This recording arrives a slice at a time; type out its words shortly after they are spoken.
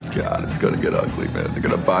God, it's gonna get ugly, man. They're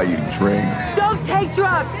gonna buy you drinks. Don't take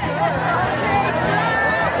drugs!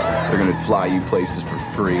 They're gonna fly you places for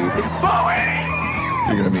free. You're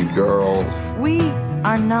gonna meet girls. We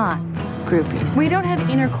are not groupies. We don't have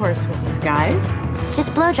intercourse with these guys. Just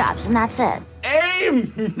blowjobs, and that's it.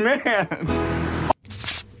 Amen.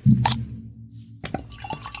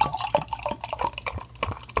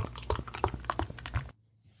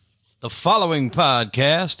 The following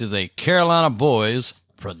podcast is a Carolina Boys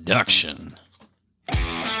production.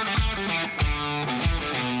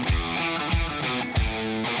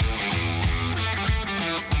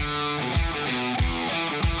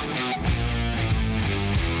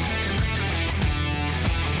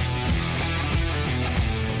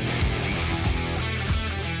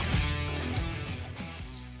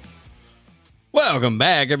 Welcome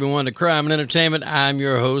back, everyone, to Crime and Entertainment. I'm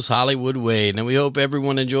your host, Hollywood Wade, and we hope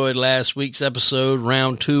everyone enjoyed last week's episode,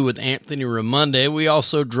 Round 2 with Anthony Raimondi. We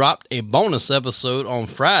also dropped a bonus episode on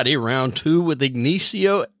Friday, Round 2 with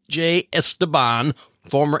Ignacio J. Esteban,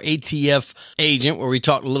 former ATF agent, where we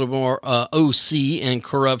talked a little more OC and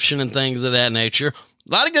corruption and things of that nature.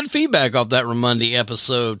 A lot of good feedback off that Raimondi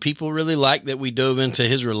episode. People really liked that we dove into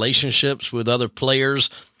his relationships with other players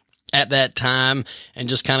at that time and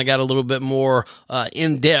just kind of got a little bit more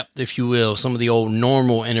in-depth, if you will, some of the old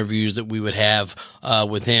normal interviews that we would have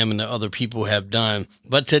with him and the other people have done.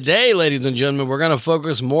 But today, ladies and gentlemen, we're going to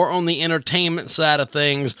focus more on the entertainment side of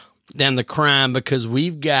things than the crime, because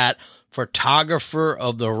we've got photographer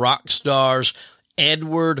of the rock stars,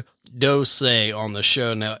 Edward Dose, on the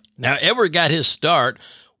show. Now Edward got his start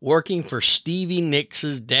working for Stevie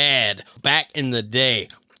Nicks' dad back in the day.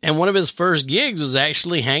 And one of his first gigs was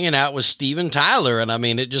actually hanging out with Steven Tyler. And I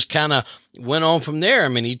mean, it just kind of went on from there. I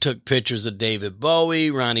mean, he took pictures of David Bowie,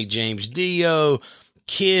 Ronnie James Dio,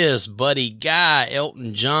 Kiss, Buddy Guy,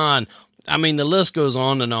 Elton John. I mean, the list goes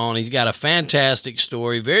on and on. He's got a fantastic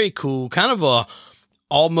story, very cool, kind of a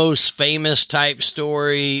Almost Famous type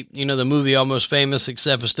story. You know, the movie Almost Famous,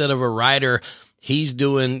 except instead of a writer, he's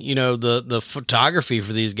doing, you know, the photography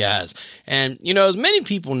for these guys. And, you know, as many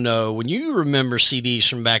people know, when you remember CDs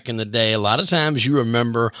from back in the day, a lot of times you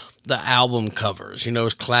remember the album covers, you know,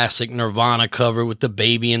 classic Nirvana cover with the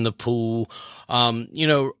baby in the pool. You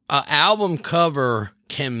know, an album cover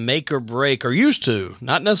can make or break, or used to,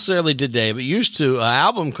 not necessarily today, but used to, an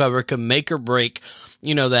album cover can make or break,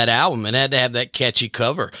 you know, that album. It had to have that catchy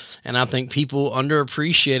cover. And I think people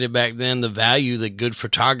underappreciated back then the value that good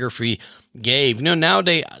photography gave. You know,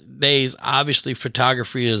 nowadays, obviously,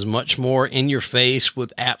 photography is much more in your face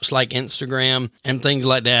with apps like Instagram and things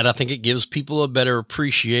like that. I think it gives people a better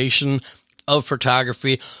appreciation of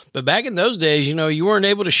photography. But back in those days, you know, you weren't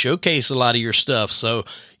able to showcase a lot of your stuff. So,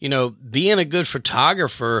 you know, being a good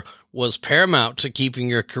photographer was paramount to keeping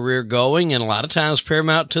your career going, and a lot of times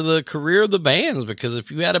paramount to the career of the bands, because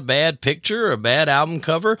if you had a bad picture or a bad album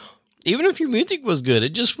cover, even if your music was good,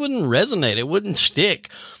 it just wouldn't resonate. It wouldn't stick.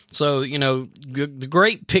 So, you know, the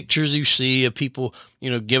great pictures you see of people,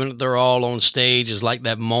 you know, giving it their all on stage is like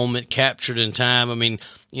that moment captured in time. I mean,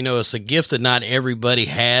 you know, it's a gift that not everybody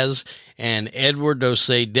has, and Edward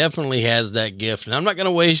Dose definitely has that gift. And I'm not going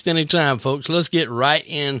to waste any time, folks. Let's get right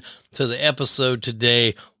into the episode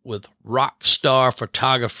today with rock star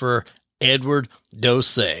photographer Edward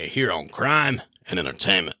Dose here on Crime and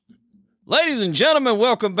Entertainment. Ladies and gentlemen,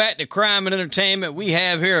 welcome back to Crime and Entertainment. We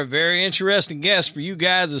have here a very interesting guest for you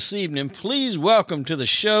guys this evening. Please welcome to the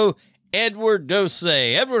show, Edward Dose.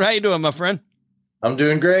 Edward, how you doing, my friend? I'm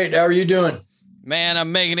doing great. How are you doing? Man,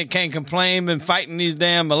 I'm making it. Can't complain. Been fighting these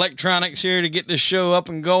damn electronics here to get this show up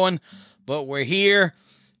and going, but we're here.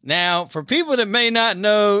 Now, for people that may not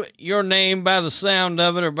know your name by the sound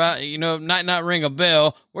of it, or by, you know, might not ring a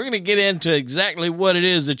bell, we're going to get into exactly what it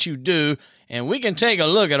is that you do. And we can take a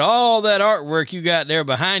look at all that artwork you got there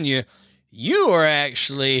behind you. You are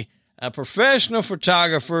actually a professional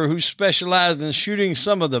photographer who specializes in shooting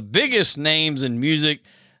some of the biggest names in music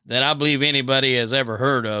that I believe anybody has ever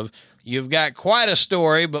heard of. You've got quite a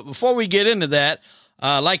story, but before we get into that,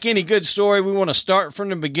 like any good story, we want to start from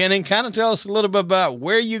the beginning. Kind of tell us a little bit about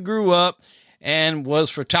where you grew up, and was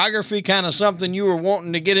photography kind of something you were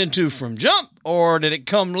wanting to get into from jump, or did it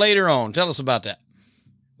come later on? Tell us about that.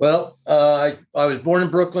 Well, I was born in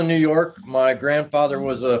Brooklyn, New York. My grandfather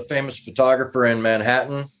was a famous photographer in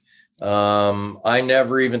Manhattan. I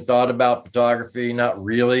never even thought about photography, not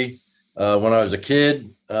really. When I was a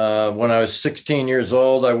kid, when I was 16 years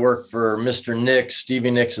old, I worked for Mr. Nicks, Stevie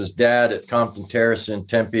Nicks' dad, at Compton Terrace in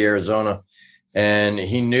Tempe, Arizona. And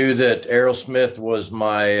he knew that Aerosmith was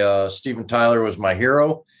Steven Tyler was my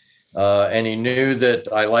hero. And he knew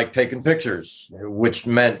that I liked taking pictures, which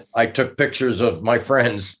meant I took pictures of my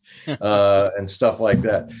friends and stuff like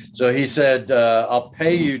that. So he said, I'll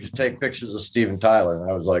pay you to take pictures of Steven Tyler. And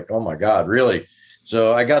I was like, oh my God, really?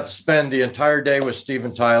 So I got to spend the entire day with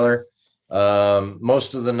Steven Tyler.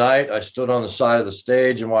 Most of the night I stood on the side of the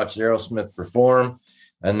stage and watched Aerosmith perform.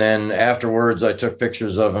 And then afterwards, I took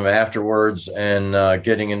pictures of him afterwards and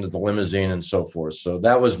getting into the limousine and so forth. So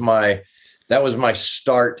that was my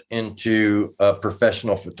start into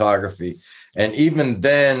professional photography. And even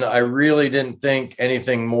then, I really didn't think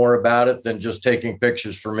anything more about it than just taking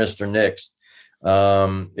pictures for Mr. Nix.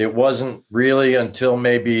 It wasn't really until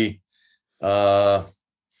maybe 10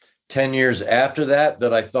 years after that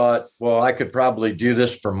I thought, well, I could probably do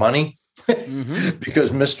this for money.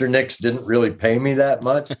 Because Mr. Nix didn't really pay me that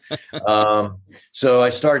much. So I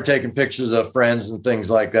started taking pictures of friends and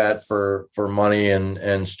things like that for money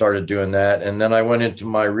and started doing that. And then I went into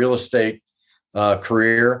my real estate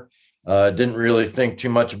career. Didn't really think too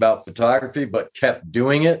much about photography, but kept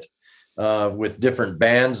doing it with different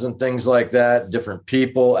bands and things like that, different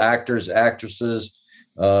people, actors, actresses,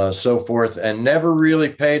 so forth, and never really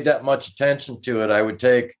paid that much attention to it. I would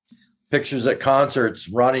take pictures at concerts,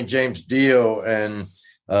 Ronnie James Dio and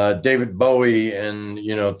David Bowie and,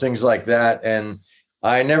 things like that. And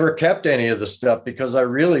I never kept any of the stuff because I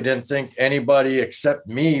really didn't think anybody except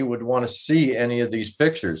me would want to see any of these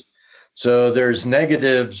pictures. So there's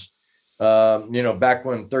negatives, back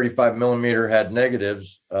when 35 millimeter had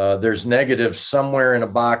negatives, there's negatives somewhere in a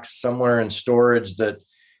box, somewhere in storage that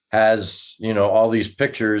has, all these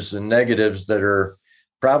pictures and negatives that are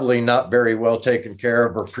probably not very well taken care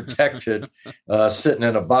of or protected, sitting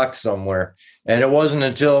in a box somewhere. And it wasn't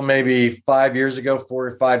until maybe 4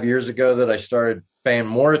 or 5 years ago that I started paying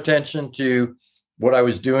more attention to what I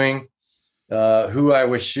was doing, who I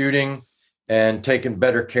was shooting, and taking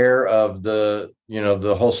better care of the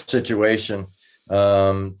whole situation,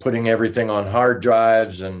 putting everything on hard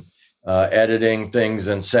drives and editing things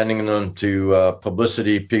and sending them to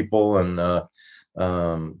publicity people and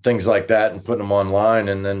things like that and putting them online.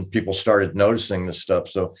 And then people started noticing this stuff.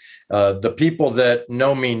 So the people that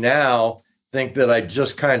know me now think that I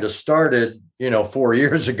just kind of started, 4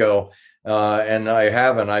 years ago. And I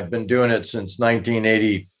haven't. I've been doing it since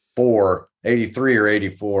 1984, 83 or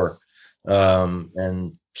 84.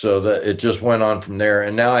 And so that it just went on from there.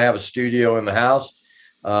 And now I have a studio in the house.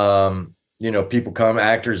 People come,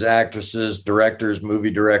 actors, actresses, directors,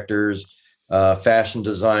 movie directors, fashion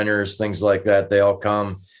designers, things like that. They all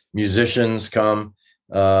come, musicians come,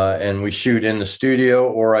 and we shoot in the studio,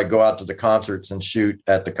 or I go out to the concerts and shoot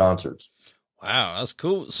at the concerts. Wow, that's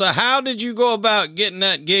cool. So how did you go about getting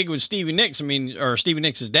that gig with Stevie Nicks? Or Stevie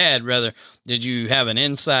Nicks' dad, rather. Did you have an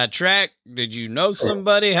inside track? Did you know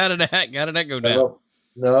somebody? How did that go down?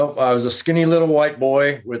 No, I was a skinny little white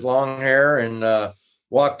boy with long hair and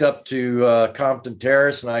walked up to Compton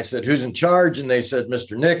Terrace, and I said, "Who's in charge?" And they said,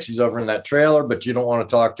 "Mr. Nix. He's over in that trailer, but you don't want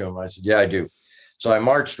to talk to him." I said, "Yeah, I do." So I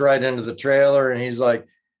marched right into the trailer, and he's like,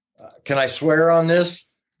 "Can I swear on this?"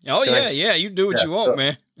 Oh, yeah. You do what you want,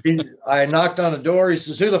 man. I knocked on the door. He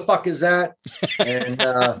says, "Who the fuck is that?" And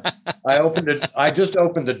I opened it. I just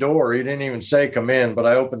opened the door. He didn't even say come in, but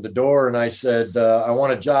I opened the door and I said, "I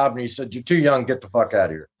want a job." And he said, "You're too young. Get the fuck out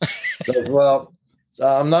of here." So I said, "Well,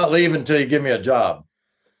 I'm not leaving until you give me a job."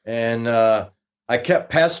 And I kept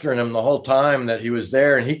pestering him the whole time that he was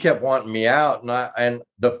there, and he kept wanting me out. And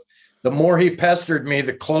the more he pestered me,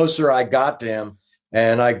 the closer I got to him.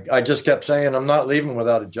 And I just kept saying, "I'm not leaving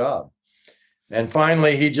without a job." And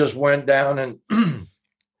finally, he just went down and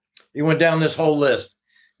he went down this whole list.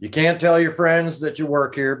 You can't tell your friends that you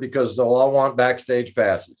work here because they'll all want backstage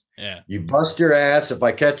passes. Yeah. You bust your ass. If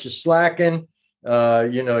I catch you slacking,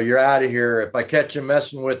 you're out of here. If I catch you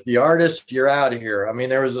messing with the artist, you're out of here. I mean,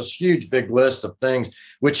 there was this huge, big list of things,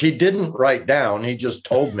 which he didn't write down. He just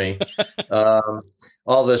told me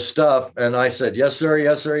all this stuff. And I said, "Yes, sir.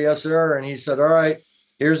 Yes, sir. Yes, sir." And he said, "All right.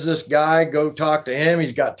 Here's this guy, go talk to him.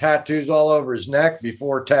 He's got tattoos all over his neck,"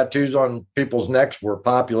 before tattoos on people's necks were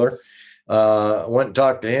popular. Went and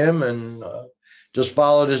talked to him and just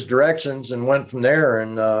followed his directions and went from there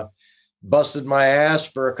and busted my ass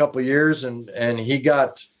for a couple of years. And he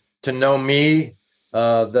got to know me,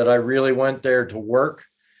 that I really went there to work.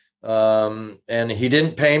 And he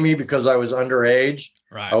didn't pay me because I was underage.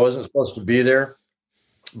 Right. I wasn't supposed to be there,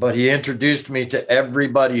 but he introduced me to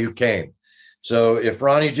everybody who came. So if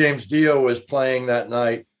Ronnie James Dio was playing that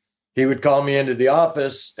night, he would call me into the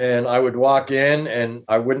office and I would walk in and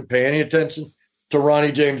I wouldn't pay any attention to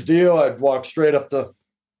Ronnie James Dio. I'd walk straight up to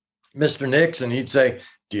Mr. Nix and he'd say,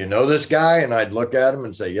 do you know this guy? And I'd look at him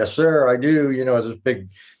and say, yes, sir, I do. You know, this big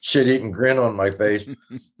shit-eating grin on my face.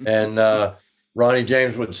 And Ronnie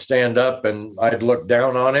James would stand up and I'd look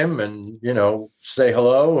down on him and, you know, say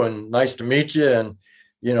hello and nice to meet you. And,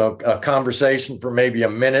 you know, a conversation for maybe a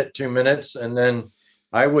minute, 2 minutes. And then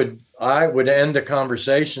I would end the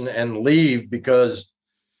conversation and leave because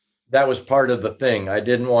that was part of the thing. I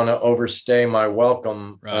didn't want to overstay my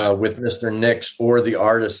welcome with Mr. Nix or the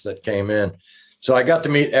artists that came in. So I got to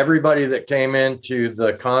meet everybody that came into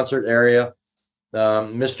the concert area.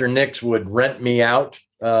 Mr. Nix would rent me out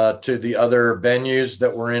to the other venues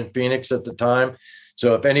that were in Phoenix at the time.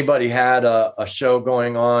 So if anybody had a show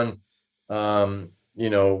going on, you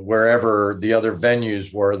know, wherever the other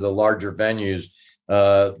venues were, the larger venues,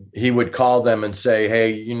 he would call them and say,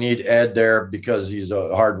 hey, you need Ed there because he's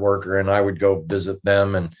a hard worker. And I would go visit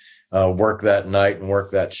them and work that night and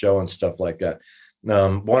work that show and stuff like that.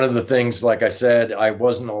 One of the things, like I said, I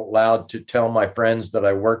wasn't allowed to tell my friends that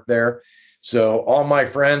I worked there. So all my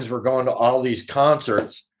friends were going to all these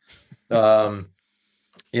concerts, you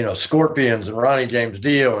know, Scorpions and Ronnie James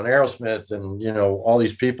Dio and Aerosmith and, you know, all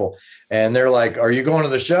these people. And they're like, are you going to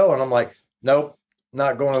the show? And I'm like, nope,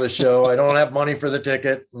 not going to the show. I don't have money for the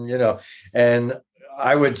ticket. And, you know, and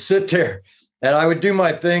I would sit there and I would do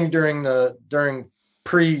my thing during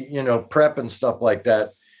prep and stuff like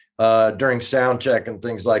that. During sound check and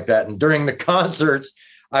things like that. And during the concerts,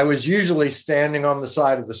 I was usually standing on the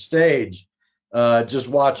side of the stage, just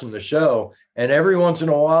watching the show. And every once in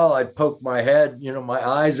a while, I'd poke my head, you know, my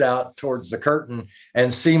eyes out towards the curtain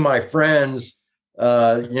and see my friends,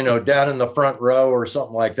 you know, down in the front row or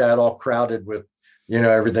something like that, all crowded with, you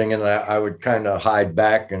know, everything. And I would kind of hide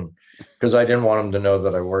back and because I didn't want them to know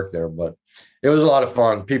that I worked there. But it was a lot of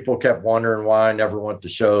fun. People kept wondering why I never went to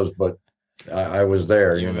shows, but I was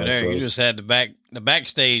there. You were there. So you just had the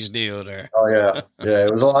backstage deal there. Oh yeah, yeah.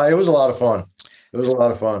 It was a lot. It was a lot of fun. It was a lot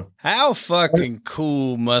of fun. How fucking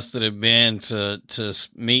cool must it have been to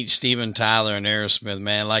meet Steven Tyler and Aerosmith,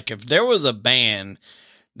 man? Like if there was a band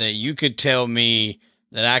that you could tell me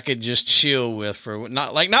that I could just chill with for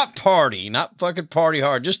not fucking party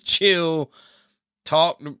hard, just chill,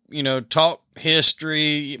 talk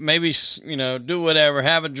history, maybe, you know, do whatever,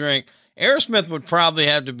 have a drink. Aerosmith would probably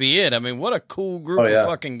have to be it. I mean, what a cool group of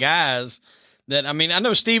fucking guys that, I mean, I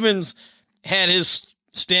know Steven's had his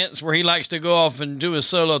stints where he likes to go off and do a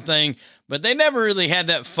solo thing, but they never really had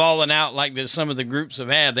that falling out like that some of the groups have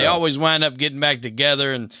had. They always wind up getting back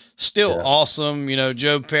together and still awesome. You know,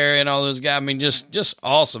 Joe Perry and all those guys. I mean, just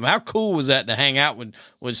awesome. How cool was that to hang out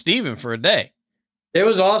with Steven for a day? It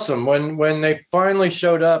was awesome. When they finally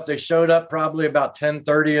showed up, they showed up probably about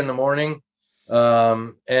 10:30 in the morning.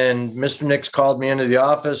 And Mr. Nix called me into the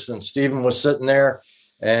office and Steven was sitting there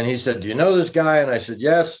and he said, do you know this guy? And I said,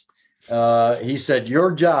 yes. He said,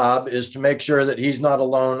 your job is to make sure that he's not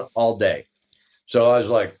alone all day. So I was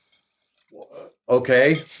like,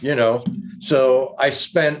 okay, you know, so I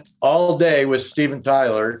spent all day with Steven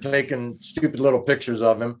Tyler, taking stupid little pictures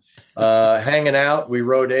of him, hanging out. We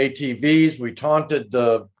rode ATVs. We taunted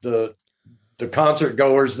the concert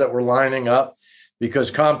goers that were lining up.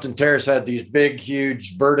 Because Compton Terrace had these big,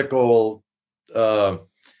 huge vertical iron,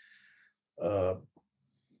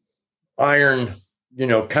 you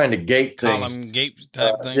know, kind of gate things. Column gate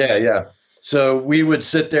type thing. Yeah. So we would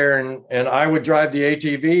sit there and I would drive the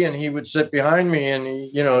ATV and he would sit behind me and,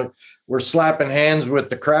 he, you know, we're slapping hands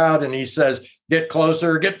with the crowd and he says, get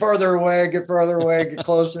closer, get farther away, get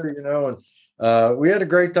closer, you know. And we had a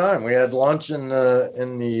great time. We had lunch in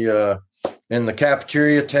the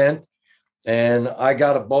cafeteria tent. And I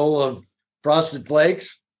got a bowl of Frosted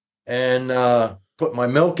Flakes and put my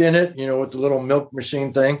milk in it, you know, with the little milk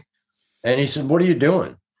machine thing. And he said, what are you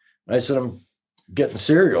doing? I said, I'm getting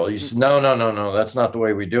cereal. He said, no, that's not the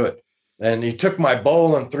way we do it. And he took my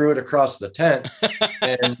bowl and threw it across the tent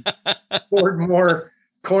and poured more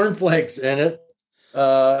cornflakes in it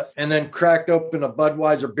and then cracked open a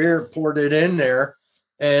Budweiser beer, poured it in there.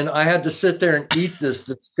 And I had to sit there and eat this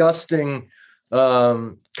disgusting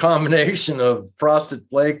combination of Frosted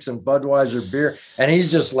Flakes and Budweiser beer. And he's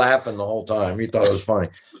just laughing the whole time. He thought it was funny.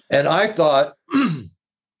 And I thought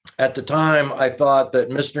at the time, I thought that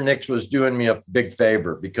Mr. Nix was doing me a big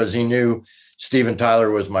favor because he knew Steven Tyler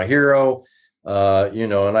was my hero, you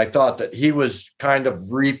know, and I thought that he was kind of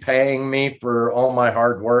repaying me for all my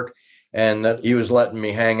hard work and that he was letting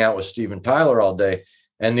me hang out with Steven Tyler all day.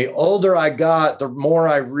 And the older I got, the more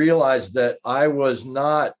I realized that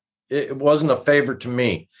it wasn't a favor to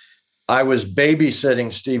me. I was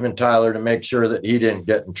babysitting Steven Tyler to make sure that he didn't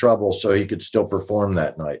get in trouble so he could still perform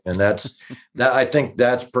that night. And I think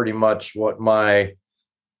that's pretty much what my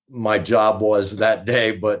my job was that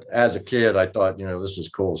day. But as a kid, I thought, this is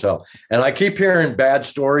cool as hell. And I keep hearing bad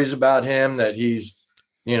stories about him, that he's,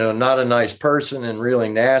 not a nice person and really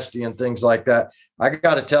nasty and things like that. I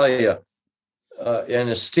got to tell you,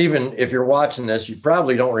 and Stephen, if you're watching this, you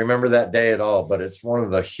probably don't remember that day at all, but it's one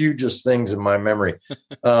of the hugest things in my memory.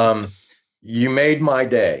 You made my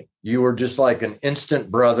day. You were just like an instant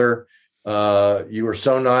brother. You were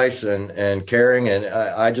so nice and caring. And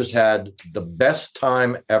I just had the best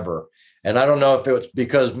time ever. And I don't know if it was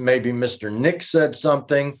because maybe Mr. Nick said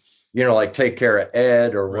something, like take care of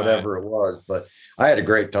Ed or whatever it was, but I had a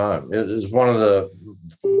great time. It was one of the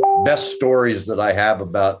best stories that I have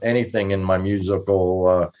about anything in my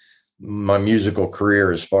musical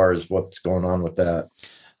career, as far as what's going on with that.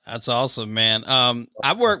 That's awesome, man.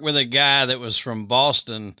 I worked with a guy that was from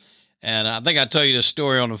Boston, and I think I told you the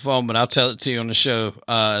story on the phone, but I'll tell it to you on the show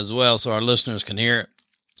as well, so our listeners can hear it.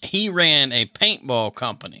 He ran a paintball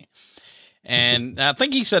company, and I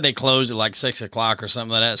think he said they closed at like 6 o'clock or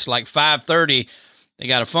something like that. It's like 5:30. They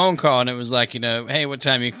got a phone call, and it was like, hey, what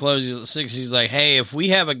time you close? At 6. He's like, hey, if we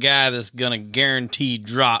have a guy that's going to guarantee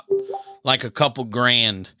drop like a couple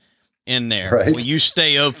grand in there, will you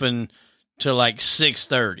stay open to like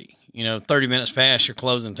 6:30? 30 minutes past your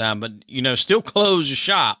closing time, but, still close your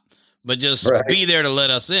shop, but just be there to let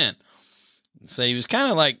us in. So he was kind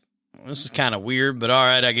of like, this is kind of weird, but all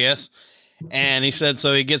right, I guess. And he said,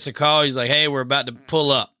 so he gets a call. He's like, hey, we're about to pull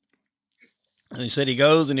up. And he said he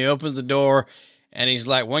goes and he opens the door. And he's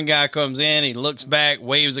like, one guy comes in, he looks back,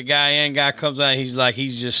 waves a guy in, guy comes out. He's like,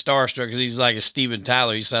 he's just starstruck because he's like a Steven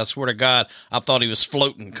Tyler. He said, I swear to God, I thought he was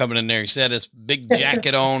floating coming in there. He said, this big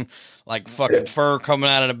jacket on, like fucking fur coming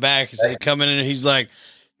out of the back. He said, coming in, and he's like,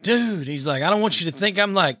 dude, he's like, I don't want you to think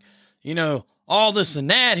I'm like, all this and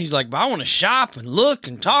that. He's like, but I want to shop and look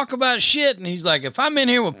and talk about shit. And he's like, if I'm in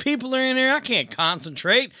here when people are in here, I can't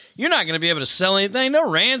concentrate. You're not going to be able to sell anything. They'll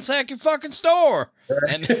ransack your fucking store.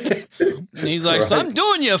 And he's like, so I'm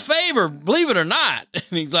doing you a favor, believe it or not. And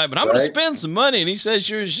he's like, but I'm going to spend some money. And he says,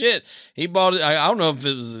 sure as shit. He bought it. I don't know if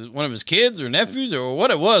it was one of his kids or nephews or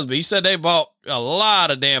what it was, but he said they bought a lot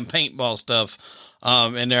of damn paintball stuff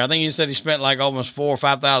in there. I think he said he spent like almost $4,000 or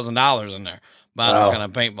 $5,000 in there buying all kind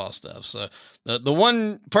of paintball stuff. So the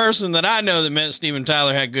one person that I know that met Steven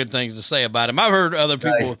Tyler had good things to say about him. I've heard other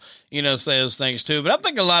people, say those things too, but I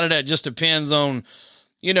think a lot of that just depends on,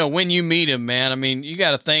 when you meet him, man. I mean, you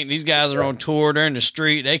got to think these guys are on tour. They're in the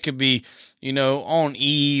street. They could be, on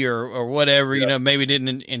E or whatever, maybe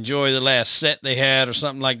didn't enjoy the last set they had or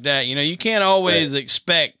something like that. You can't always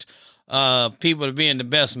expect people to be in the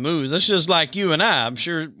best moods. That's just like you and I. I'm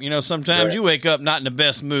sure, sometimes you wake up not in the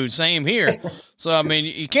best mood. Same here. So, I mean,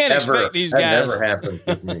 you can't expect these guys. That never happens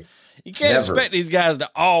with me. You can't expect these guys to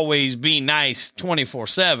always be nice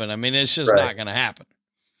 24/7. I mean, it's just not going to happen.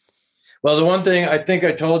 Well, the one thing I think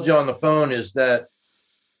I told you on the phone is that,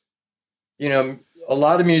 a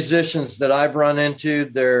lot of musicians that I've run into,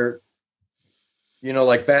 they're,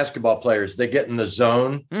 like basketball players, they get in the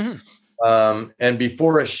zone. Mm-hmm. And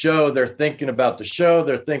before a show, they're thinking about the show.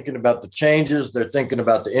 They're thinking about the changes. They're thinking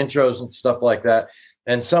about the intros and stuff like that.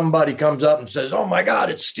 And somebody comes up and says, oh my God,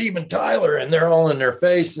 it's Steven Tyler. And they're all in their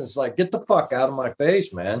face. And it's like, get the fuck out of my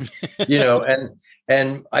face, man.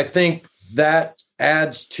 And I think that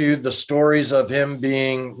adds to the stories of him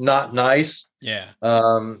being not nice. Yeah.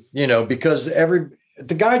 Because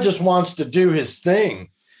the guy just wants to do his thing.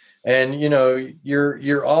 And,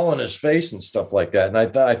 you're all in his face and stuff like that.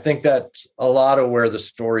 And I think that's a lot of where the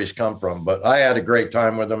stories come from. But I had a great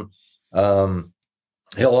time with him.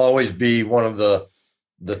 He'll always be one of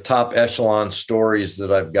the top echelon stories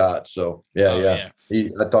that I've got. So, yeah.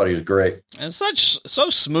 I thought he was great. And so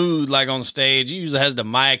smooth, like on stage. He usually has the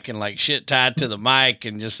mic and like shit tied to the mic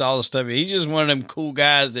and just all the stuff. He's just one of them cool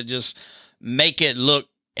guys that just make it look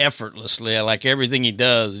effortlessly. Like everything he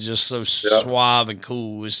does is just so suave and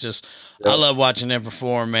cool. It's just, I love watching them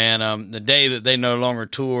perform, man. The day that they no longer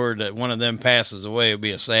tour, that one of them passes away, will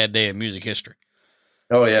be a sad day in music history.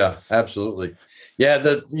 Oh yeah, absolutely. Yeah.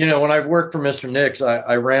 When I worked for Mr. Nicks,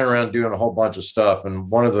 I ran around doing a whole bunch of stuff.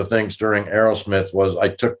 And one of the things during Aerosmith was I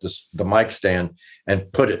took the mic stand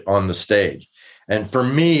and put it on the stage. And for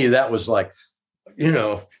me, that was like,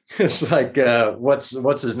 it's like, what's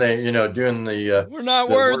his name? Doing the, we're not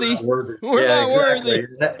worthy. We're not worthy.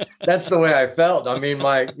 That's the way I felt. I mean,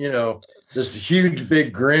 this huge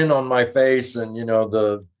big grin on my face and,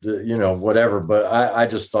 the whatever, but I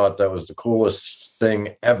just thought that was the coolest thing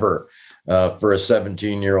ever for a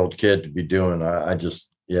 17-year-old kid to be doing. I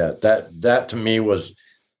just, that to me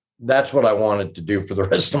that's what I wanted to do for the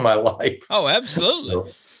rest of my life. Oh,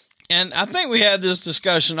 absolutely. And I think we had this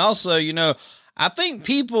discussion also, I think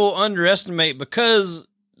people underestimate because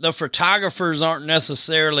the photographers aren't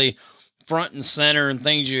necessarily front and center and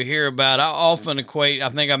things you hear about. I often equate, I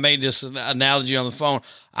think I made this analogy on the phone.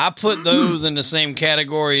 I put those in the same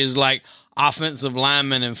category as like offensive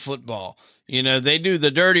linemen in football. You know, they do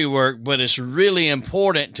the dirty work, but it's really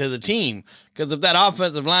important to the team because if that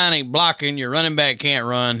offensive line ain't blocking, your running back can't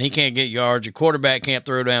run, he can't get yards, your quarterback can't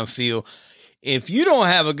throw downfield. If you don't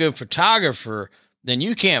have a good photographer, then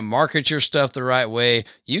you can't market your stuff the right way.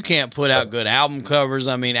 You can't put out good album covers.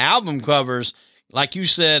 I mean, album covers, like you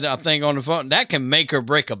said, I think on the phone, that can make or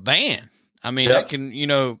break a band. I mean, that can, you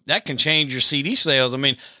know, that can change your CD sales. I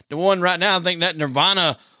mean, the one right now, I think that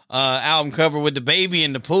Nirvana album cover with the baby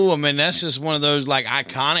in the pool. I mean, that's just one of those like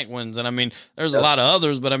iconic ones. And I mean, there's a lot of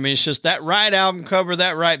others, but I mean, it's just that right album cover,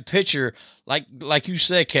 that right picture, like you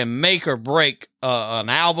said, can make or break an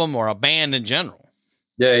album or a band in general.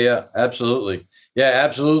 Yeah, absolutely. Yeah,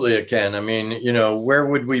 absolutely. It can. I mean, you know, where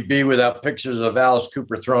would we be without pictures of Alice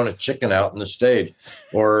Cooper throwing a chicken out in the stage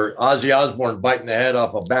or Ozzy Osbourne biting the head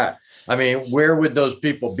off a bat? I mean, where would those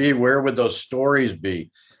people be? Where would those stories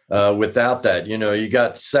be without that? You know, you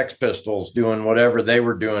got Sex Pistols doing whatever they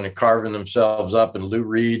were doing and carving themselves up, and Lou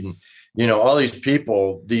Reed and, you know, all these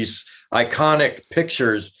people, these iconic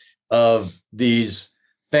pictures of these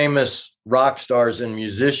famous rock stars and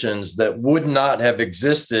musicians that would not have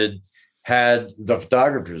existed had the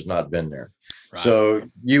photographers not been there. Right. So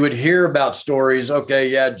you would hear about stories. Okay.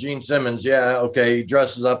 Yeah. Gene Simmons. Yeah. Okay. He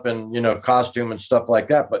dresses up in, you know, costume and stuff like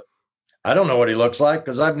that, but I don't know what he looks like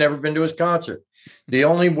because I've never been to his concert. The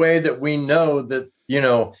only way that we know that, you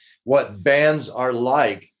know, what bands are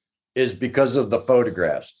like is because of the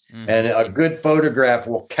photographs. Mm-hmm. And a good photograph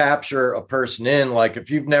will capture a person in. Like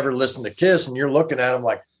if you've never listened to Kiss and you're looking at them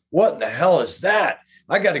like, what in the hell is that?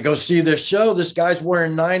 I got to go see this show. This guy's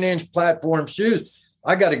wearing 9-inch platform shoes.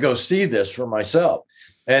 I got to go see this for myself.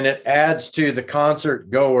 And it adds to the concert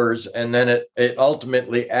goers. And then it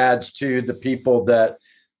ultimately adds to the people that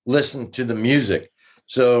listen to the music.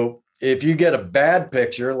 So if you get a bad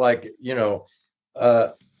picture, like, you know,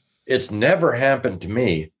 it's never happened to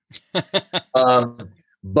me.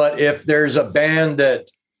 But if there's a band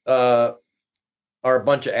that are a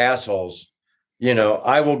bunch of assholes, you know,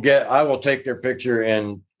 I will take their picture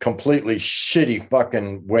in completely shitty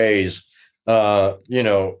fucking ways, you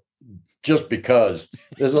know, just because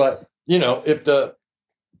there's like, you know, if the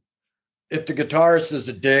guitarist is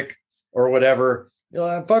a dick or whatever, you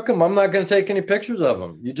know, fuck him. I'm not going to take any pictures of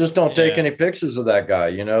him. You just don't take any pictures of that guy.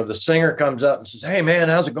 You know, the singer comes up and says, "Hey man,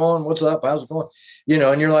 how's it going? What's up? How's it going?" You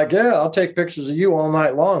know, and you're like, "Yeah, I'll take pictures of you all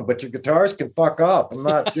night long, but your guitarist can fuck off. I'm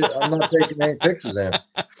not taking any pictures of him."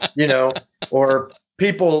 You know, or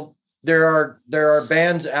people, there are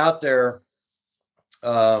bands out there.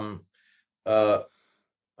 I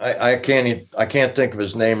can't think of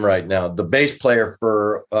his name right now. The bass player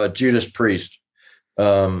for Judas Priest.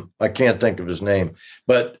 I can't think of his name,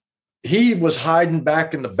 but he was hiding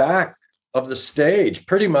back in the back of the stage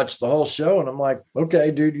pretty much the whole show. And I'm like, okay,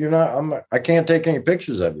 dude, I can't take any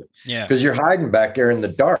pictures of you. Yeah. Because you're hiding back there in the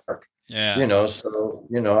dark. Yeah. You know, so,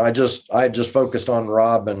 you know, I just focused on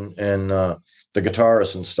Rob and the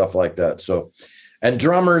guitarist and stuff like that. So, and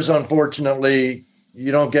drummers, unfortunately,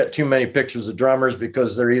 you don't get too many pictures of drummers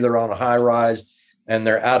because they're either on a high rise and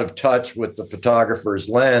they're out of touch with the photographer's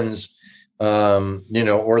lens. You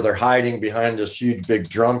know, or they're hiding behind this huge big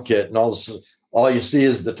drum kit and all you see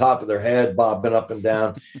is the top of their head bobbing up and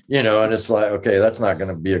down, you know, and it's like, okay, that's not going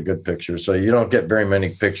to be a good picture. So you don't get very many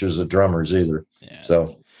pictures of drummers either. Yeah.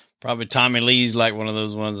 So probably Tommy Lee's like one of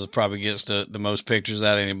those ones that probably gets the most pictures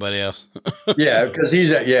out of anybody else. Yeah. Because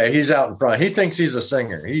he's out in front. He thinks he's a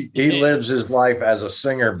singer. He lives his life as a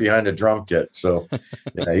singer behind a drum kit. So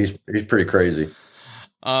yeah, he's pretty crazy.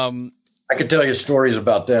 I could tell you stories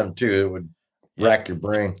about them too. It would rack your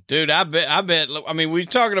brain. Dude, I bet, I mean, we're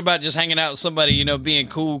talking about just hanging out with somebody, you know, being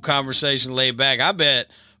cool, conversation, laid back. I bet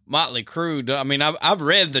Motley Crue, I mean, I've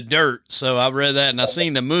read The Dirt, so I've read that and I've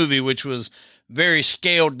seen the movie, which was very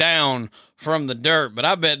scaled down from The Dirt, but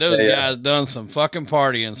I bet those guys done some fucking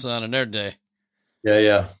partying, son, in their day.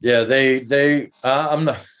 Yeah. They,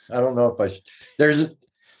 I don't know if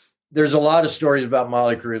there's a lot of stories about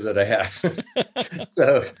Motley Crue that I have.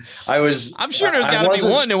 So I'm sure there's got to be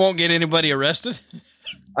one that won't get anybody arrested.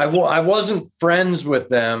 I wasn't friends with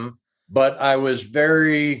them, but I was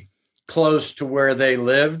very close to where they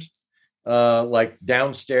lived, like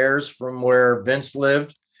downstairs from where Vince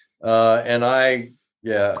lived. And I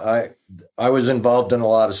was involved in a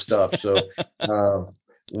lot of stuff. So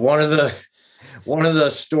one of the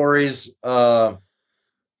stories,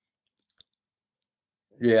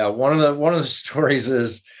 Yeah, one of the stories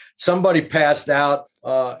is somebody passed out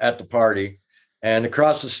at the party, and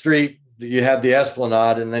across the street you had the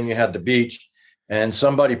Esplanade, and then you had the beach, and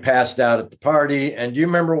somebody passed out at the party. And do you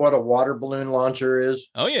remember what a water balloon launcher is?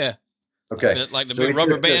 Oh yeah. Okay, Like the big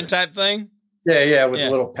rubber band type thing. Yeah, with a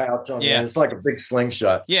little pouch on it. It's like a big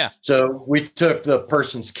slingshot. Yeah. So we took the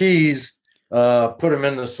person's keys, put them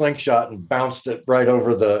in the slingshot, and bounced it right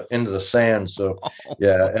over into the sand. So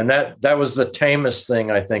yeah, and that was the tamest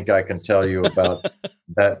thing I think I can tell you about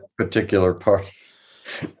that particular party.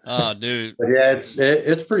 Oh, dude. But yeah,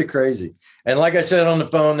 it's pretty crazy. And like I said on the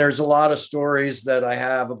phone, there's a lot of stories that I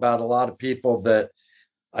have about a lot of people that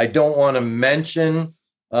I don't want to mention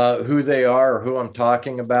who they are or who I'm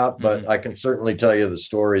talking about, but I can certainly tell you the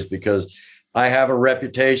stories because I have a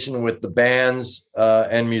reputation with the bands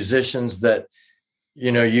and musicians that,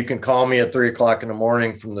 you can call me at 3:00 in the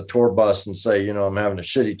morning from the tour bus and say, I'm having a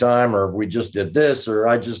shitty time, or we just did this, or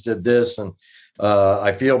I just did this. And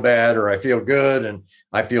I feel bad, or I feel good, and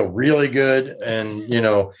I feel really good. And,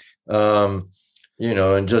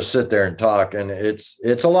 and just sit there and talk. And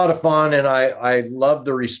it's a lot of fun. And I love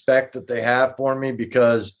the respect that they have for me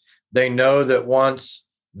because they know that once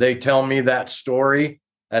they tell me that story,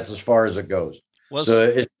 that's as far as it goes.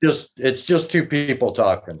 So it's just two people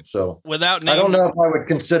talking. So without I don't know if I would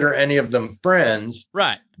consider any of them friends,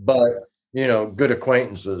 right? But good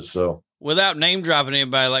acquaintances. So without name dropping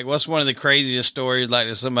anybody, like what's one of the craziest stories like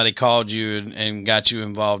that somebody called you and got you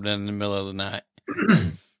involved in the middle of the night?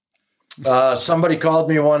 Somebody called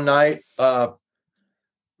me one night.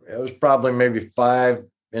 It was probably maybe 4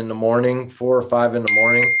 or 5 in the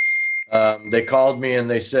morning. They called me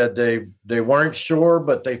and they said they weren't sure,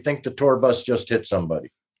 but they think the tour bus just hit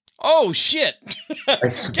somebody. Oh shit!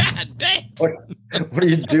 God damn! What are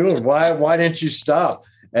you doing? Why didn't you stop?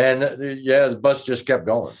 And the bus just kept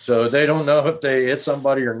going. So they don't know if they hit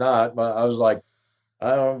somebody or not. But I was like,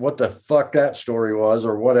 I don't know what the fuck that story was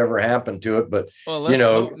or whatever happened to it. But let's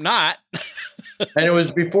hope not. And it was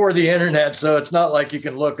before the internet, so it's not like you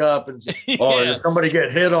can look up and say, did somebody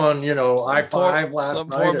get hit on, I-5 last night? Some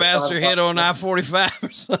poor bastard hit on I-45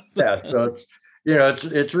 or something. Yeah, so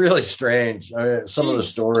it's really strange. I mean, some of the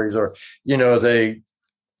stories are, they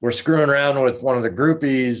were screwing around with one of the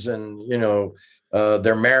groupies, and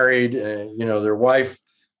they're married, and their wife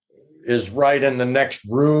is right in the next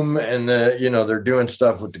room, and they're doing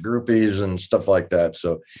stuff with the groupies and stuff like that.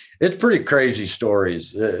 So it's pretty crazy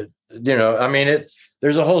stories.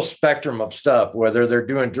 There's a whole spectrum of stuff, whether they're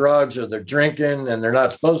doing drugs or they're drinking and they're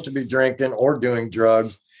not supposed to be drinking or doing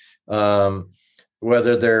drugs,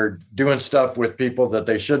 whether they're doing stuff with people that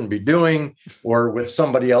they shouldn't be doing or with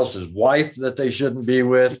somebody else's wife that they shouldn't be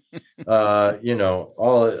with,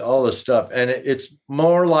 all this stuff. And it's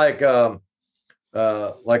more like a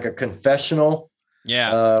confessional,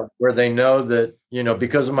 where they know that,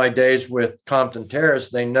 because of my days with Compton Terrace,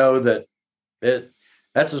 they know that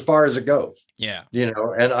that's as far as it goes. Yeah.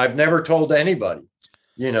 And I've never told anybody,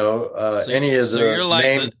 any of the so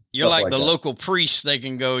you're like the local priest they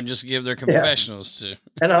can go and just give their confessionals to.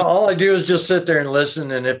 And all I do is just sit there and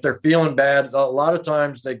listen. And if they're feeling bad, a lot of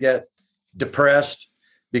times they get depressed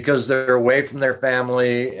because they're away from their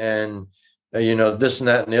family and, this and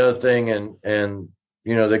that and the other thing. And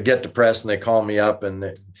they get depressed and they call me up and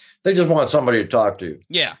they just want somebody to talk to.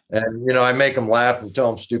 Yeah. And, I make them laugh and tell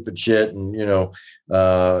them stupid shit and,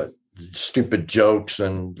 stupid jokes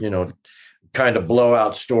and, kind of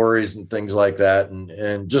blowout stories and things like that.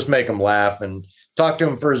 And just make them laugh and talk to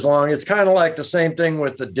them for as long. It's kind of like the same thing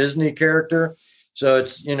with the Disney character. So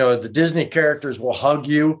it's, the Disney characters will hug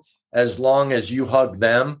you as long as you hug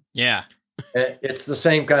them. Yeah. It's the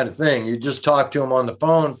same kind of thing. You just talk to them on the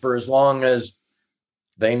phone for as long as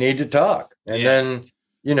they need to talk. And then,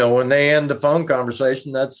 when they end the phone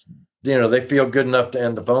conversation, that's, they feel good enough to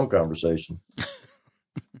end the phone conversation.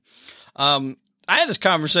 I had this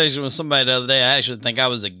conversation with somebody the other day. I actually think I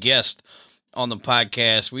was a guest on the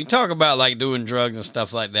podcast. We talk about like doing drugs and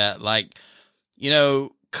stuff like that. Like,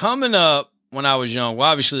 coming up when I was young,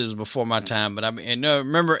 well, obviously this was before my time, but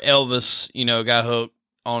remember Elvis, got hooked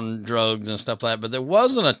on drugs and stuff like that, but there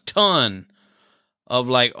wasn't a ton of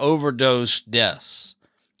like overdose deaths,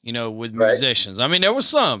 with musicians. I mean, there was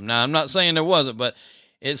some. Now, I'm not saying there wasn't, but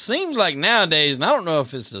it seems like nowadays, and I don't know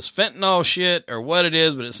if it's this fentanyl shit or what it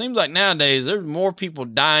is, but it seems like nowadays there's more people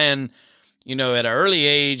dying, at an early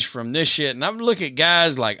age from this shit. And I'm looking at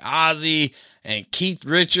guys like Ozzy and Keith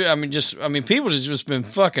Richards. People have just been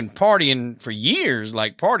fucking partying for years,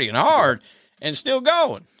 like partying hard and still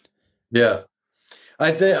going. Yeah.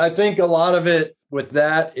 I think a lot of it with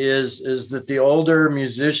that is that the older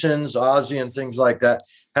musicians, Ozzy and things like that,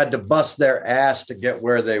 had to bust their ass to get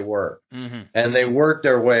where they were. Mm-hmm. And they worked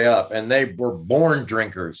their way up, and they were born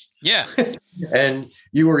drinkers. Yeah. And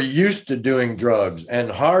you were used to doing drugs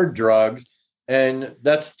and hard drugs. And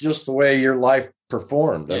that's just the way your life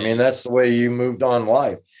performed. I mean, that's the way you moved on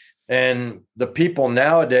life. And the people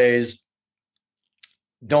nowadays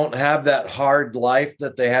don't have that hard life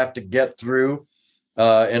that they have to get through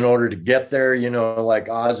in order to get there, you know, like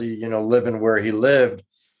Ozzy, you know, living where he lived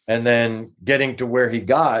and then getting to where he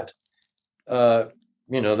got, you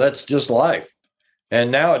know, that's just life. And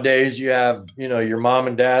nowadays you have, you know, your mom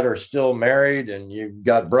and dad are still married and you've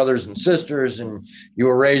got brothers and sisters and you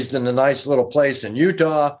were raised in a nice little place in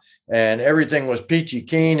Utah and everything was peachy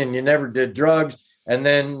keen and you never did drugs. And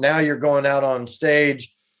then now you're going out on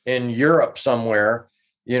stage in Europe somewhere,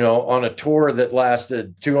 you know, on a tour that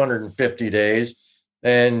lasted 250 days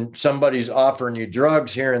and somebody's offering you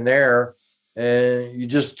drugs here and there and you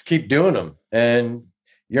just keep doing them. And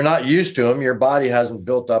you're not used to them. Your body hasn't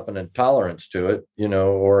built up an intolerance to it, you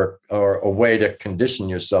know, or a way to condition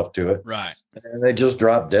yourself to it. Right. And they just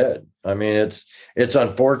drop dead. I mean, it's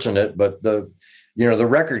unfortunate, but the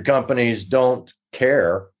record companies don't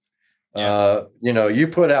care. Yeah. You know, you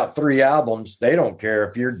put out 3 albums, they don't care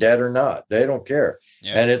if you're dead or not. They don't care.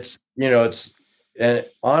 Yeah. And and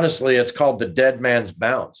honestly, it's called the dead man's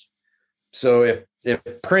bounce. So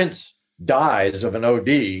if Prince dies of an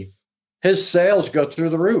OD, his sales go through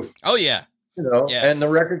the roof. Oh, yeah. You know, yeah. And the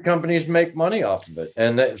record companies make money off of it.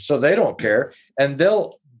 And so they don't care. And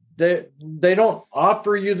they don't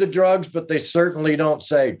offer you the drugs, but they certainly don't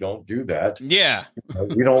say, don't do that. Yeah.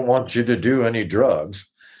 We don't want you to do any drugs,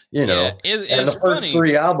 you know. Yeah, and the first funny.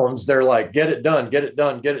 3 albums, they're like, get it done, get it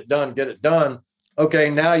done, get it done, get it done.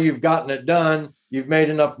 Okay, now you've gotten it done. You've made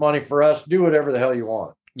enough money for us. Do whatever the hell you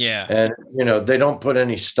want. Yeah. And, you know, they don't put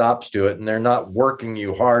any stops to it and they're not working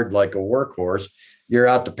you hard like a workhorse. You're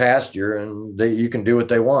out to pasture and you can do what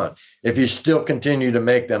they want. If you still continue to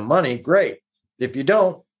make them money, great. If you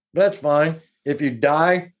don't, that's fine. If you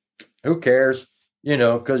die, who cares? You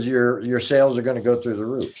know, because your sales are going to go through the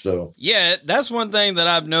roof. So, yeah, that's one thing that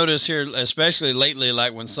I've noticed here, especially lately,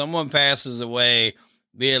 like when someone passes away,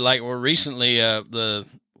 be it like, or recently, the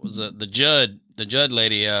Judd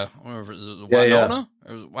lady, I don't know if it was Winona.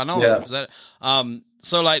 Winona, yeah. Was that?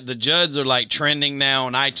 So like the Judds are like trending now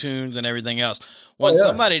on iTunes and everything else. When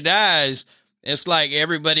somebody dies, it's like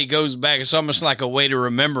everybody goes back. It's almost like a way to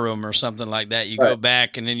remember them or something like that. You go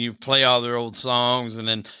back and then you play all their old songs, and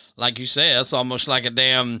then, like you said, it's almost like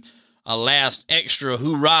a last extra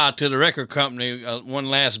hoorah to the record company, one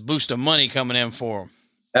last boost of money coming in for them.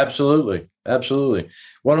 Absolutely, absolutely.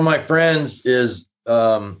 One of my friends is.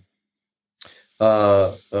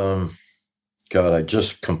 God, I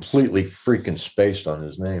just completely freaking spaced on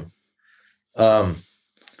his name. Bon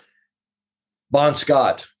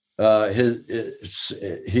Scott.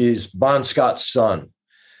 He's Bon Scott's son.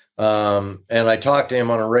 And I talk to him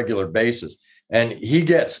on a regular basis. And he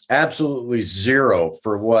gets absolutely zero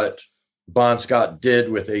for what Bon Scott did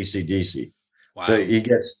with AC/DC. Wow. So he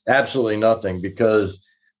gets absolutely nothing because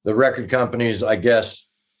the record companies, I guess,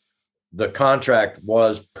 the contract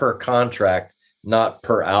was per contract, not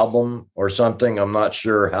per album or something. I'm not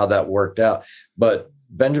sure how that worked out, but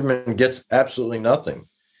Benjamin gets absolutely nothing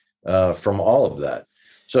from all of that.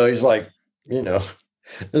 So he's like, you know,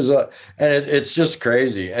 it's just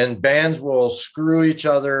crazy. And bands will screw each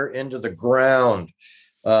other into the ground.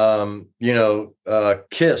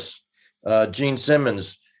 Kiss, Gene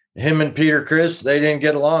Simmons, him and Peter Criss, they didn't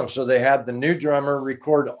get along. So they had the new drummer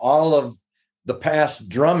record all of the past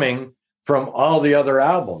drumming from all the other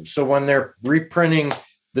albums. So when they're reprinting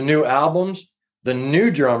the new albums, the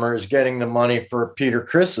new drummer is getting the money for Peter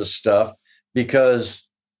Criss's stuff because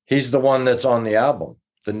he's the one that's on the album,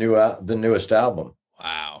 the newest album.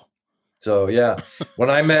 Wow. So yeah, when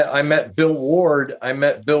I met Bill Ward.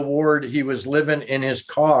 He was living in his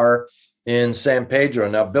car in San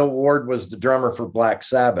Pedro. Now, Bill Ward was the drummer for Black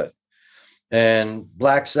Sabbath, and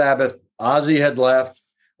Black Sabbath, Ozzy had left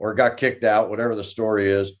or got kicked out, whatever the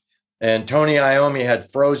story is. And Tony Iommi had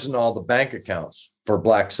frozen all the bank accounts for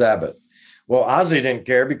Black Sabbath. Well, Ozzy didn't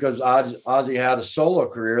care because Ozzy had a solo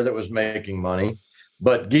career that was making money,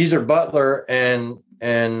 but Geezer Butler and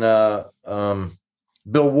Bill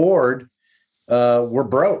Ward were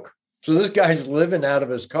broke. So this guy's living out of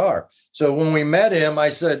his car. So when we met him, I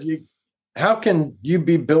said, how can you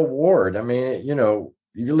be Bill Ward? I mean, you know,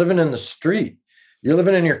 you're living in the street. You're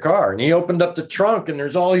living in your car. And he opened up the trunk and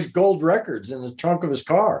there's all these gold records in the trunk of his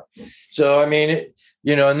car. So, I mean,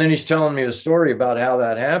 and then he's telling me the story about how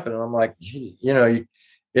that happened. And I'm like,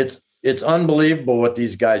 it's it's unbelievable what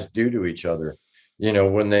these guys do to each other,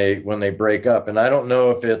 when they break up. And I don't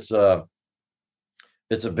know if it's a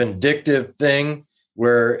vindictive thing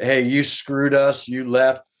where, hey, you screwed us, you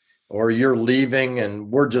left, or you're leaving, and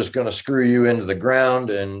we're just going to screw you into the ground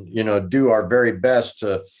and, do our very best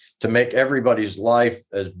to make everybody's life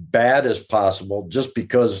as bad as possible just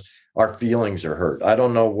because our feelings are hurt. I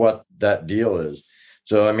don't know what that deal is.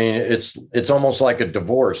 So, I mean, it's almost like a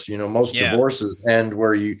divorce. Most divorces end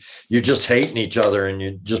where you're just hating each other and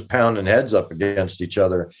you're just pounding heads up against each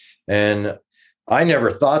other. And I never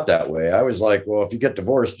thought that way. I was like, well, if you get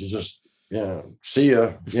divorced, you just, see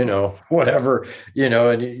ya, whatever,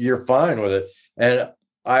 and you're fine with it. And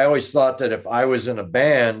I always thought that if I was in a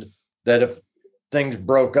band, that if things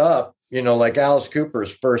broke up, like Alice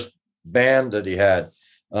Cooper's first band that he had,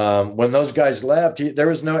 when those guys left, there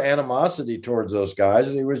was no animosity towards those guys.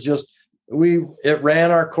 It was just, it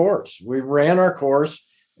ran our course. We ran our course,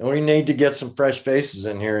 and we need to get some fresh faces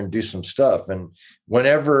in here and do some stuff. And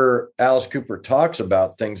whenever Alice Cooper talks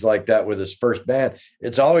about things like that with his first band,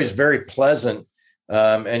 it's always very pleasant.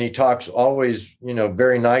 And he talks always,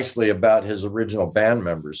 very nicely about his original band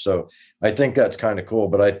members. So I think that's kind of cool.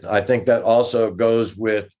 But I think that also goes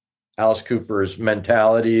with Alice Cooper's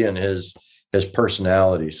mentality and his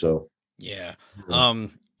personality. So, yeah.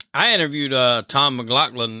 I interviewed Tom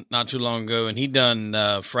McLaughlin not too long ago, and he done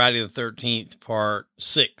Friday the 13th part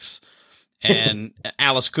 6, and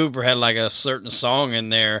Alice Cooper had like a certain song in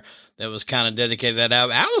there that was kind of dedicated to that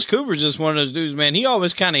album. Alice Cooper's just one of those dudes, man. He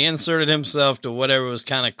always kind of inserted himself to whatever was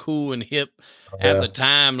kind of cool and hip at the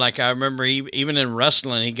time. Like I remember even in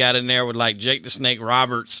wrestling, he got in there with like Jake the Snake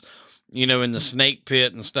Roberts, in the Snake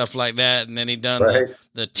Pit and stuff like that. And then he done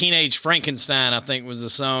the Teenage Frankenstein, I think was the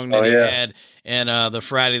song that he had. And the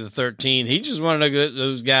Friday the 13th, he's just one of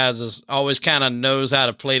those guys that always kind of knows how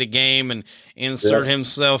to play the game and insert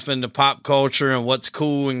himself into pop culture and what's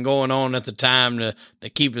cool and going on at the time to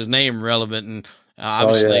keep his name relevant. And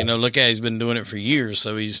obviously, look at, he's been doing it for years,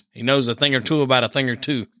 so he knows a thing or two about a thing or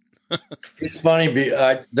two. It's funny.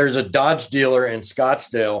 There's a Dodge dealer in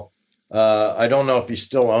Scottsdale. I don't know if he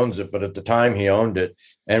still owns it, but at the time he owned it.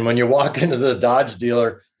 And when you walk into the Dodge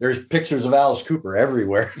dealer, there's pictures of Alice Cooper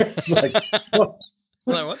everywhere. It's like,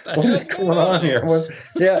 what is going on here?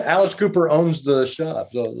 Alice Cooper owns the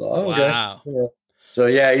shop. So, wow.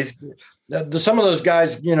 Okay. Yeah. So some of those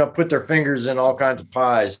guys, put their fingers in all kinds of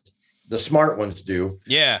pies. The smart ones do.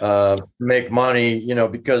 Yeah. Make money,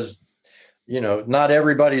 because, not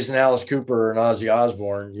everybody's an Alice Cooper or an Ozzy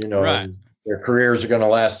Osbourne, right. Their careers are going to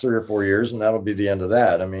last 3 or 4 years, and that'll be the end of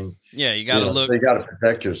that. I mean, you got to look. You got to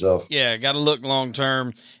protect yourself. Yeah, got to look long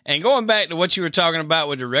term. And going back to what you were talking about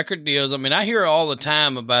with the record deals, I mean, I hear all the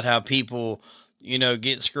time about how people,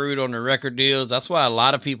 get screwed on the record deals. That's why a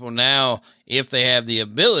lot of people now, if they have the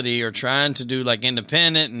ability, are trying to do like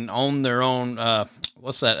independent and own their own.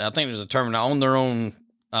 What's that? I think there's a term to own their own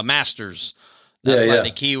masters. That's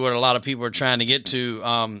the key. What a lot of people are trying to get to,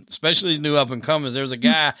 especially these new up and comers. There's a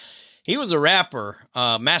guy. He was a rapper,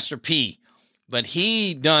 Master P, but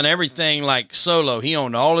he done everything like solo. He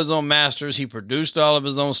owned all his own masters. He produced all of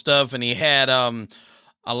his own stuff, and he had a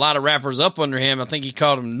lot of rappers up under him. I think he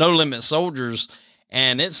called them No Limit Soldiers.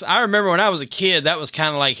 And I remember when I was a kid, that was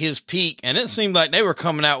kind of like his peak, and it seemed like they were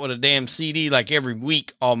coming out with a damn CD like every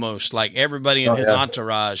week almost, like everybody in his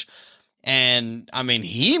entourage. And, I mean,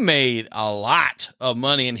 he made a lot of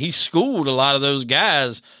money, and he schooled a lot of those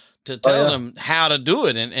guys to tell them how to do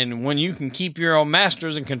it. And when you can keep your own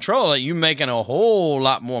masters and control it, you're making a whole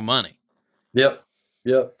lot more money. Yep.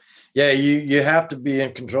 Yeah, you have to be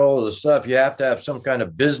in control of the stuff. You have to have some kind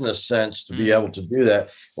of business sense to be able to do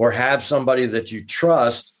that, or have somebody that you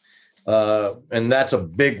trust. And that's a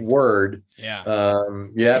big word. Yeah.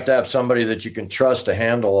 You have to have somebody that you can trust to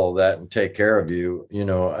handle all that and take care of you,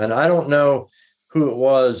 and I don't know who it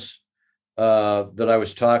was that I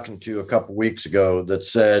was talking to a couple weeks ago that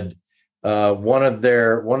said one of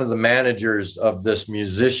the managers of this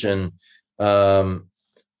musician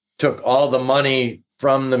took all the money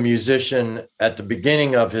from the musician at the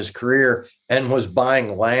beginning of his career and was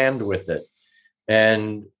buying land with it.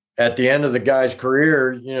 And at the end of the guy's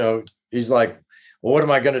career, he's like, well, what am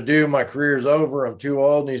I going to do? My career's over. I'm too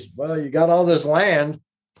old. And he's, well, you got all this land.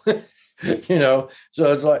 So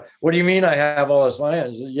it's like, what do you mean I have all this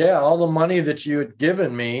land? Said, yeah, all the money that you had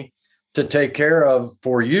given me to take care of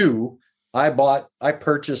for you, I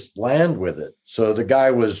purchased land with it. So the guy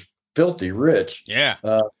was filthy rich. Yeah.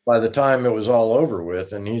 By the time it was all over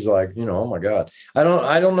with. And he's like, oh my God, I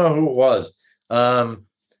don't know who it was.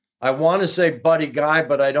 I want to say Buddy Guy,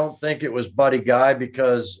 but I don't think it was Buddy Guy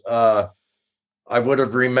because I would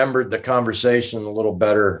have remembered the conversation a little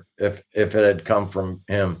better if it had come from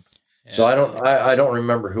him. Yeah. So I don't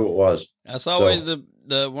remember who it was. That's always the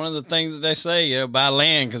one of the things that they say, buy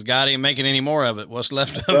land because God ain't making any more of it. What's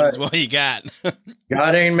left of it is what you got.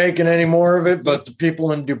 God ain't making any more of it, but the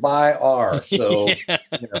people in Dubai are. So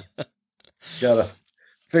gotta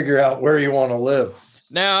figure out where you want to live.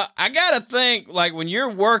 Now I gotta think, like when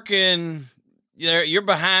you're working, you're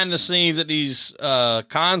behind the scenes at these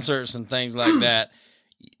concerts and things like that.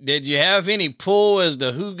 Did you have any pull as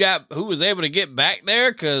to who was able to get back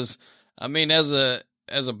there? Because I mean, as a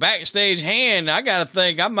backstage hand, I got to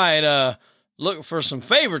think I might look for some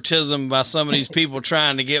favoritism by some of these people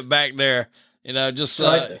trying to get back there. Just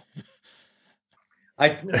I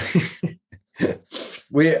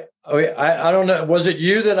don't know. Was it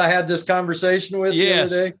you that I had this conversation with the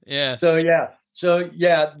other day? Yeah. So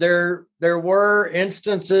there were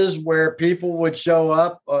instances where people would show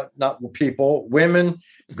up, women,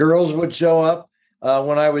 girls would show up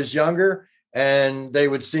when I was younger. And they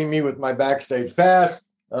would see me with my backstage pass.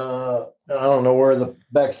 I don't know where the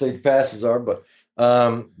backstage passes are, but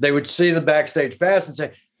they would see the backstage pass and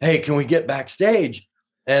say, "Hey, can we get backstage?"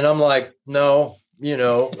 And I'm like, "No,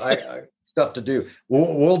 I stuff to do.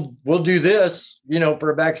 We'll do this, for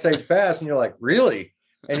a backstage pass." And you're like, "Really?"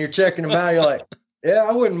 And you're checking them out. You're like, "Yeah,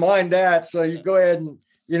 I wouldn't mind that." So you go ahead and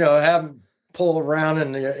have them pull around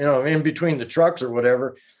in in between the trucks or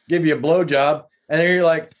whatever, give you a blowjob, and then you're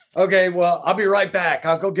like, "Okay, well, I'll be right back.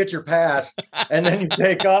 I'll go get your pass." And then you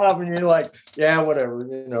take off and you're like, "Yeah, whatever.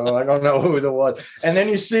 I don't know who it was." And then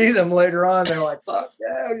you see them later on. They're like, "Fuck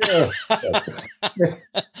yeah."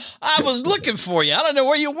 I was looking for you. I don't know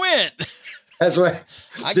where you went. That's right.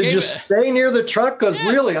 Did you stay near the truck? Because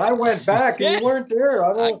really, I went back and you weren't there.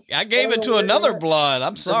 I gave it to another blood.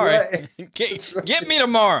 I'm sorry. Right. Get me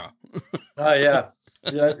tomorrow. Oh, yeah.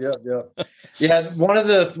 Yeah. One of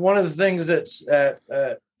the things that's at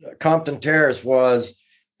Compton Terrace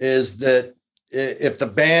is that if the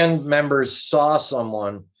band members saw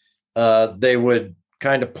someone, they would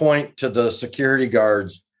kind of point to the security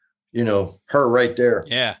guards, her right there.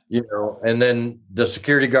 Yeah. And then the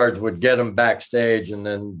security guards would get them backstage, and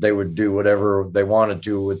then they would do whatever they wanted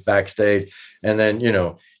to with backstage. And then,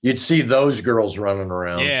 you'd see those girls running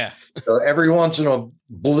around. Yeah. So every once in a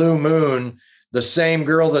blue moon, the same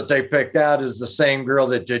girl that they picked out is the same girl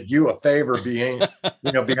that did you a favor being,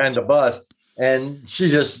 behind the bus. And she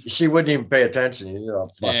wouldn't even pay attention.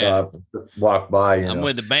 Fuck off, walk by. I'm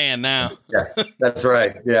with the band now. Yeah, that's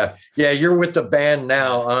right. Yeah. You're with the band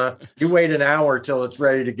now. You wait an hour till it's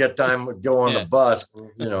ready to get time to go on the bus.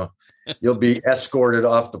 You'll be escorted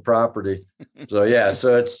off the property. So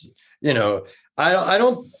so it's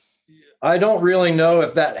I don't really know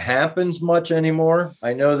if that happens much anymore.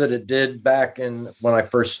 I know that it did back when I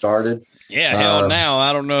first started. Yeah, hell, now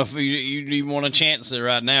I don't know if you even want to chance it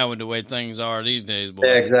right now with the way things are these days. Boy.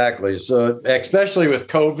 Exactly. So, especially with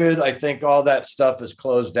COVID, I think all that stuff is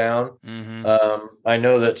closed down. Mm-hmm. I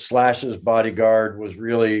know that Slash's bodyguard was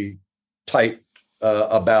really tight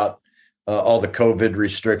about all the COVID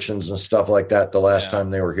restrictions and stuff like that the last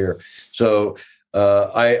time they were here. So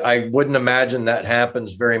I wouldn't imagine that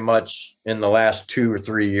happens very much in the last 2 or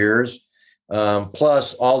 3 years.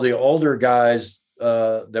 Plus, all the older guys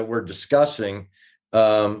that we're discussing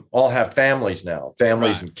all have families now,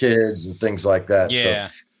 and kids and things like that. Yeah.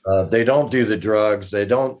 So, they don't do the drugs. They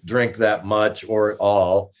don't drink that much or at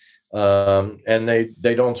all. And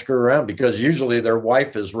they don't screw around because usually their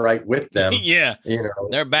wife is right with them. Yeah.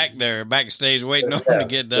 They're back there backstage waiting on them to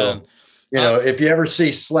get done. So, if you ever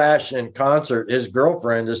see Slash in concert, his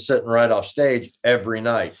girlfriend is sitting right off stage every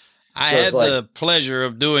night. I had the pleasure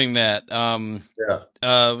of doing that. It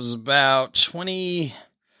was about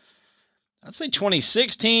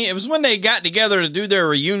 2016. It was when they got together to do their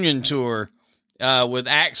reunion tour with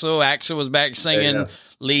Axl. Axl was back singing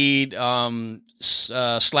lead.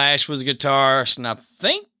 Slash was guitarist, and I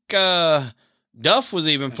think Duff was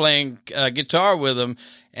even playing guitar with him.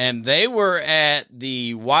 And they were at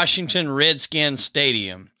the Washington Redskins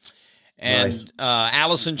Stadium, and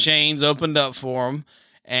Alice in Chains opened up for them.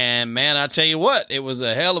 And man, I tell you what, it was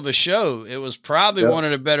a hell of a show. It was probably one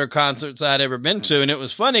of the better concerts I'd ever been to. And it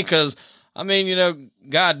was funny because, I mean,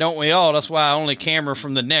 God, don't we all? That's why I only camera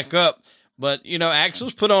from the neck up. But,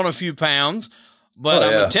 Axl's put on a few pounds. But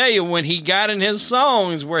I'm going to tell you, when he got in his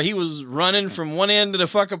songs where he was running from one end of the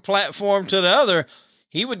fucking platform to the other,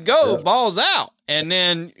 he would go balls out. And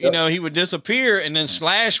then, he would disappear. And then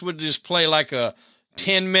Slash would just play like a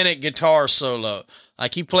 10-minute guitar solo.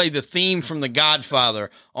 Like he played the theme from The Godfather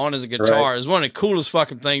on his guitar. It was one of the coolest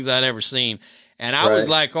fucking things I'd ever seen. And I was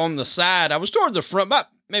like on the side. I was towards the front, about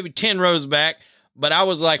maybe 10 rows back. but I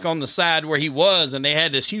was like on the side where he was, and they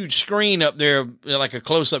had this huge screen up there, like a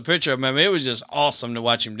close-up picture of him. I mean, it was just awesome to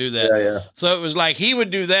watch him do that. Yeah. So it was like he would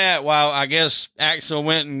do that while I guess Axel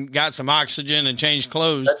went and got some oxygen and changed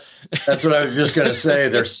clothes. That's what I was just going to say.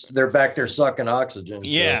 They're back there sucking oxygen. So,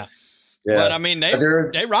 yeah. yeah. But I mean, they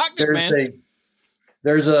rocked it, man.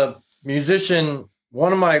 There's a musician.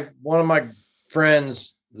 One of my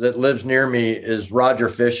friends that lives near me is Roger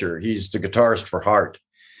Fisher. He's the guitarist for Heart.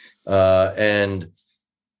 And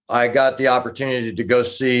I got the opportunity to go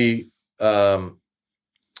see Ann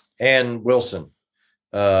Wilson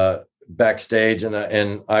backstage,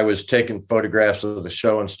 and I was taking photographs of the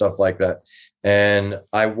show and stuff like that. And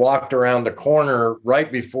I walked around the corner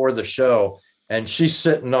right before the show, and she's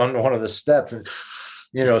sitting on one of the steps and,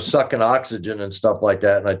 sucking oxygen and stuff like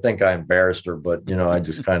that. And I think I embarrassed her, but, I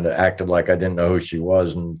just kind of acted like I didn't know who she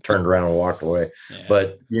was and turned around and walked away. Yeah.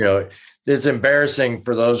 But, it's embarrassing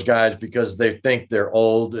for those guys because they think they're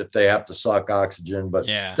old if they have to suck oxygen, but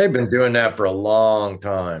they've been doing that for a long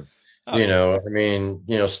time.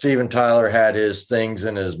 Oh. Steven Tyler had his things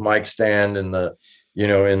in his mic stand and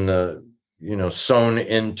sewn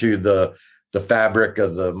into the fabric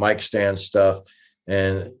of the mic stand stuff.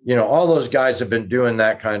 And, all those guys have been doing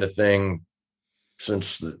that kind of thing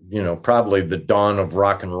since, probably the dawn of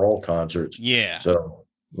rock and roll concerts. Yeah. So,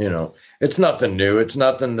 it's nothing new. It's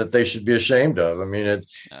nothing that they should be ashamed of. I mean,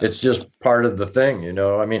 it's just part of the thing,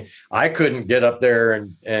 I mean, I couldn't get up there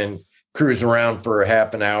and cruise around for a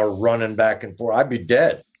half an hour running back and forth. I'd be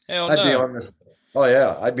dead. Hell I'd no. be on this. Oh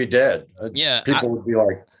yeah. I'd be dead. Yeah. People would be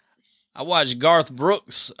like, I watched Garth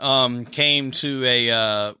Brooks, came to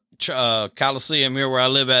a, Coliseum here where I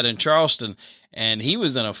live at in Charleston, and he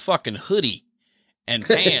was in a fucking hoodie and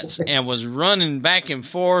pants and was running back and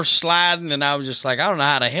forth, sliding. And I was just like, I don't know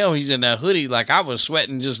how the hell he's in that hoodie. Like, I was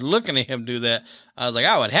sweating just looking at him do that. I was like,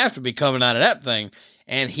 I would have to be coming out of that thing.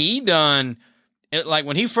 And he done it. Like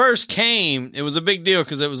when he first came, it was a big deal.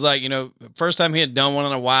 Cause it was like, first time he had done one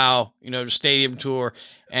in a while, the stadium tour.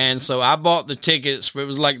 And so I bought the tickets. It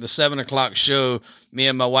was like the 7:00 show. Me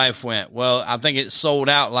and my wife went. Well, I think it sold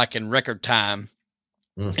out like in record time,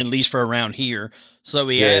 at least for around here. So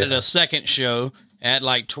we added a second show at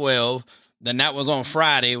like 12. Then that was on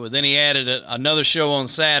Friday. Well, then he added another show on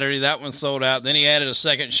Saturday. That one sold out. Then he added a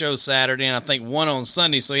second show Saturday, and I think one on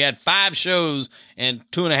Sunday. So he had 5 shows in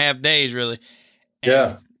 2.5 days, really.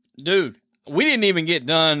 And, dude, we didn't even get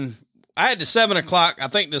done. I had the 7:00. I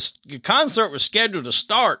think the concert was scheduled to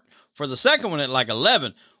start for the second one at like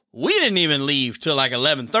 11. We didn't even leave till like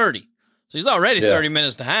 11:30. So he's already 30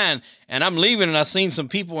 minutes behind, and I'm leaving, and I seen some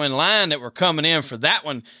people in line that were coming in for that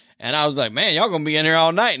one. And I was like, man, y'all going to be in here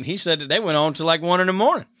all night. And he said that they went on to like 1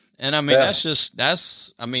 a.m. And I mean, that's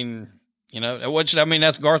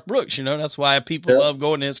Garth Brooks, that's why people love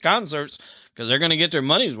going to his concerts, because they're going to get their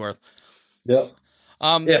money's worth. Yeah.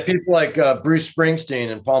 People like Bruce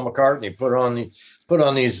Springsteen and Paul McCartney put on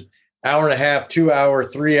these 1.5 hour, 2 hour,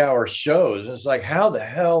 3 hour shows. And it's like, how the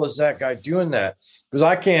hell is that guy doing that? Because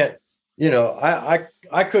I can't,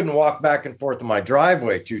 I couldn't walk back and forth to my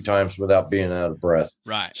driveway 2 times without being out of breath.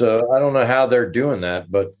 Right. So I don't know how they're doing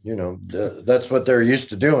that, but that's what they're used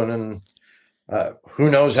to doing. And who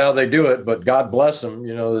knows how they do it, but God bless them.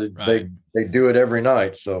 They do it every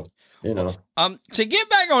night. So, to get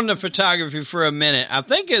back on the photography for a minute, I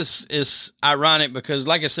think it's ironic because,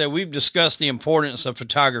 like I said, we've discussed the importance of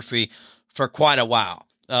photography for quite a while,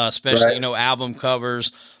 especially, album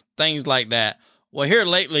covers, things like that. Well, here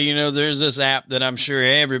lately, there's this app that I'm sure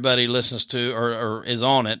everybody listens to or is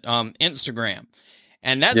on it, Instagram.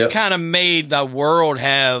 And that's kind of made the world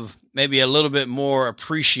have maybe a little bit more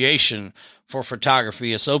appreciation for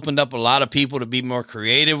photography. It's opened up a lot of people to be more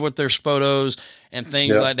creative with their photos and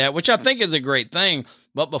things like that, which I think is a great thing.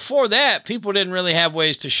 But before that, people didn't really have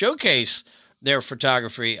ways to showcase their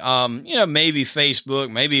photography. Maybe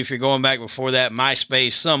Facebook, maybe if you're going back before that,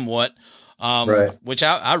 MySpace somewhat. Which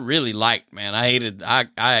I really liked, man. I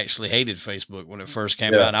actually hated Facebook when it first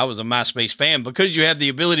came out. I was a MySpace fan because you had the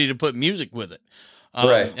ability to put music with it.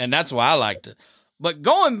 And that's why I liked it. But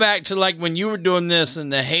going back to like when you were doing this in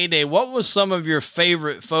the heyday, what was some of your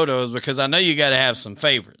favorite photos? Because I know you got to have some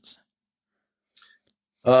favorites.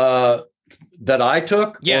 That I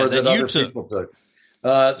took? Yeah, or that other you took. People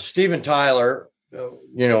took? Steven Tyler,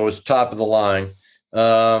 was top of the line.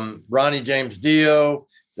 Ronnie James Dio.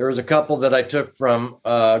 There was a couple that I took from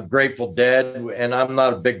Grateful Dead, and I'm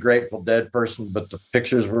not a big Grateful Dead person, but the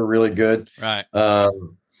pictures were really good. Right.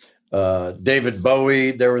 David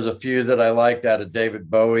Bowie, there was a few that I liked out of David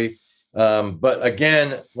Bowie. But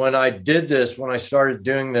again, when I started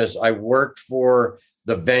doing this, I worked for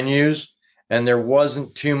the venues, and there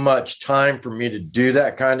wasn't too much time for me to do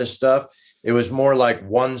that kind of stuff. It was more like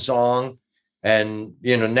one song. And,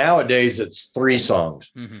 nowadays it's 3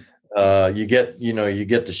 songs. Mm-hmm. You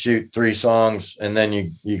get to shoot 3 songs and then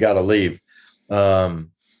you got to leave.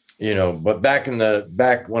 But back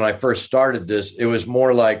when I first started this, it was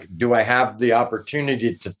more like, do I have the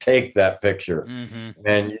opportunity to take that picture? Mm-hmm.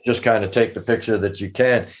 And you just kind of take the picture that you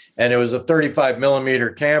can. And it was a 35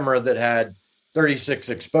 millimeter camera that had 36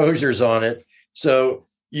 exposures on it. So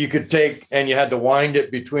you could take, and you had to wind it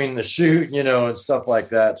between the shoot, and stuff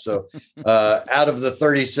like that. So out of the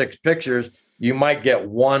 36 pictures, you might get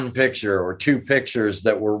 1 picture or 2 pictures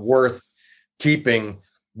that were worth keeping,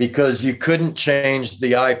 because you couldn't change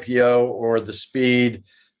the IPO or the speed,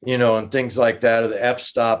 and things like that, or the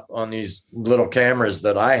f-stop on these little cameras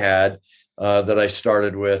that I had, that I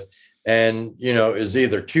started with. And, is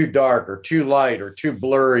either too dark or too light or too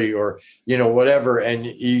blurry or, whatever. And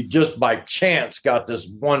you just by chance got this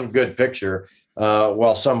one good picture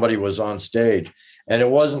while somebody was on stage. And it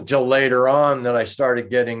wasn't until later on that I started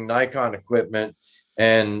getting Nikon equipment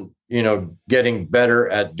and, getting better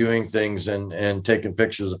at doing things and taking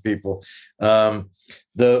pictures of people. The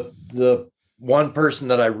one person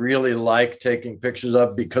that I really like taking pictures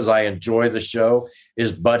of, because I enjoy the show,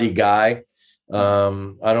 is Buddy Guy.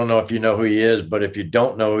 I don't know if you know who he is, but if you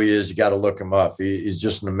don't know who he is, you got to look him up. He's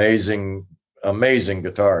just an amazing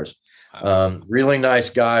guitarist. Really nice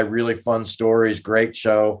guy, really fun stories, great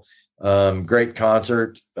show, great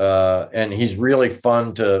concert. And he's really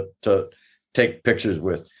fun to take pictures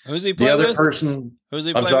with. Who's he play with? The other person. Who's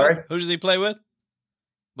he play with? Who does he play with?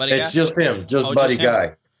 Buddy Guy? It's just him, Buddy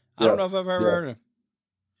Guy. I don't know if I've ever heard of him.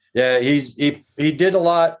 Yeah, he did a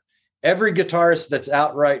lot. Every guitarist that's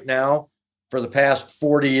out right now for the past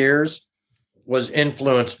 40 years was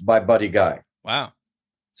influenced by Buddy Guy. Wow.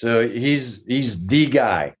 So he's the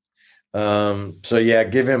guy. So yeah,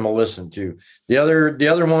 give him a listen to. The other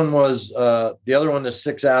one that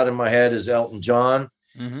sticks out in my head is Elton John.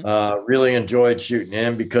 Mm-hmm. Really enjoyed shooting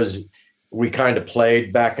him because we kind of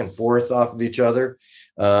played back and forth off of each other.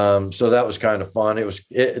 So that was kind of fun.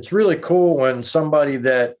 It's really cool when somebody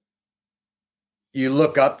that you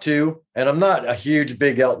look up to, and I'm not a huge,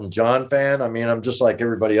 big Elton John fan. I mean, I'm just like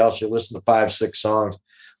everybody else. You listen to 5-6 songs,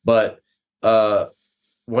 but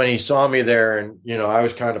when he saw me there and, I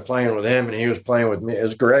was kind of playing with him and he was playing with me, it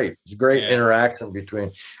was great. It was a great interaction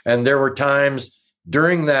between, and there were times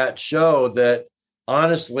during that show that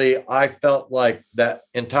honestly, I felt like that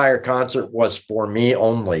entire concert was for me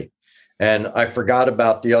only. And I forgot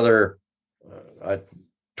about the other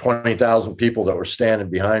 20,000 people that were standing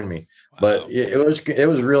behind me. Wow. But it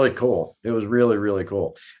was really cool. It was really, really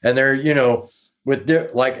cool. And there,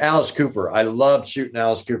 like Alice Cooper, I loved shooting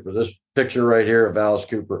Alice Cooper. This picture right here of Alice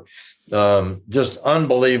Cooper, just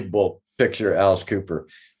unbelievable picture, Alice Cooper.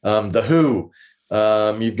 The Who,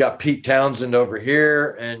 you've got Pete Townsend over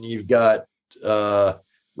here, and you've got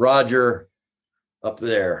Roger up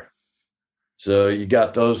there. So you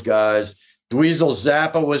got those guys. Dweezil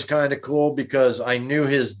Zappa was kind of cool because I knew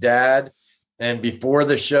his dad, and before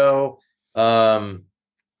the show,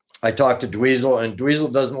 I talked to Dweezil, and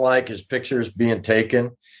Dweezil doesn't like his pictures being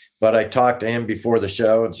taken, but I talked to him before the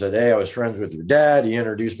show and said, hey, I was friends with your dad. He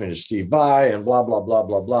introduced me to Steve Vai and blah, blah, blah,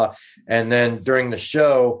 blah, blah. And then during the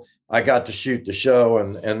show, I got to shoot the show,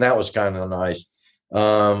 and that was kind of nice.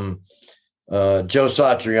 Joe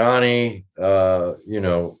Satriani,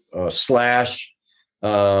 Slash.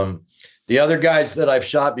 The other guys that I've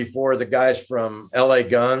shot before, the guys from LA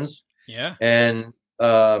Guns. Yeah. And,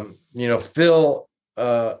 Phil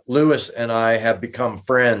Lewis and I have become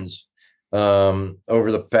friends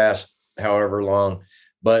over the past however long.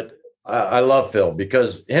 But I love Phil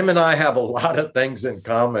because him and I have a lot of things in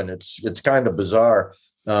common. It's kind of bizarre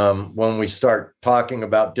when we start talking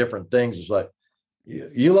about different things. It's like,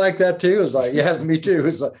 you like that too? It's like, yeah, me too.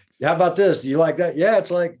 It's like, how about this? Do you like that? Yeah,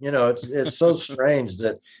 it's like, it's so strange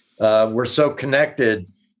that we're so connected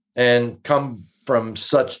and come from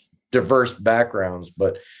such diverse backgrounds.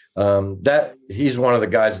 But that he's one of the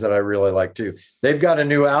guys that I really like too. They've got a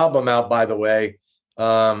new album out, by the way.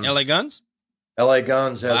 LA Guns? LA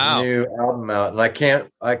Guns has a new album out, and I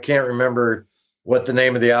can't remember what the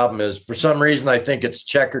name of the album is. For some reason, I think it's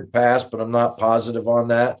Checkered Past, but I'm not positive on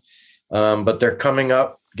that. But they're coming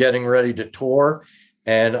up, getting ready to tour.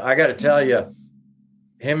 And I got to tell you,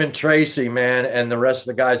 him and Tracy, man, and the rest of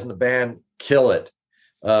the guys in the band kill it.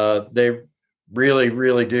 They really,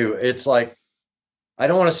 really do. It's like, I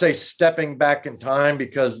don't want to say stepping back in time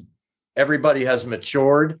because everybody has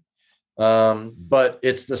matured, but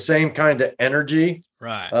it's the same kind of energy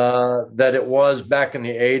right? That it was back in the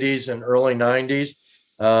 80s and early 90s.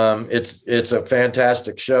 It's a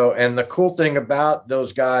fantastic show. And the cool thing about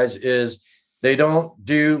those guys is they don't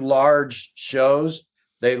do large shows.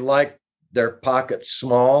 They like their pockets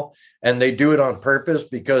small, and they do it on purpose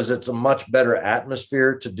because it's a much better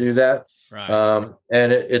atmosphere to do that. Right.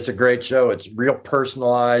 And it's a great show. It's real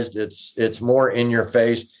personalized. It's more in your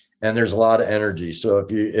face, and there's a lot of energy. So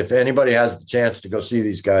if anybody has the chance to go see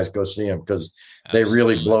these guys, go see them, because they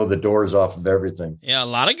really blow the doors off of everything. Yeah, a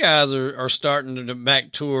lot of guys are starting to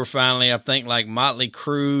back tour finally. I think like Motley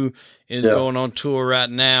Crue is going on tour right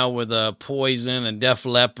now with Poison and Def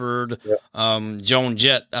Leppard. Yeah. Joan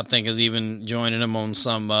Jett, I think, is even joining them on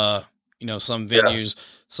some some venues. Yeah.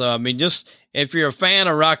 So I mean, just if you're a fan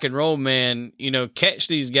of rock and roll, man, catch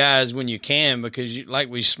these guys when you can, because like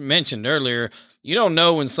we mentioned earlier, you don't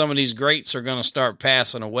know when some of these greats are going to start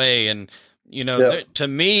passing away. And to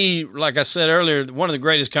me, like I said earlier, one of the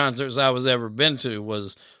greatest concerts I was ever been to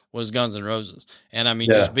was Guns N' Roses. And I mean,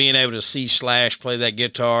 just being able to see Slash play that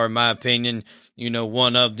guitar, in my opinion,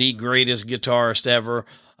 one of the greatest guitarists ever.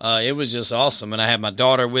 It was just awesome. And I had my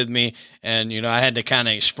daughter with me, and, I had to kind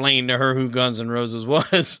of explain to her who Guns N' Roses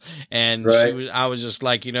was. And I was just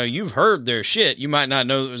like, you've heard their shit. You might not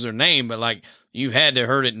know it was their name, but like, you had to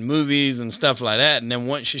heard it in movies and stuff like that. And then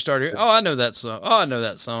once she started, I know that song. Oh, I know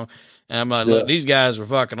that song. And I'm like, look, these guys were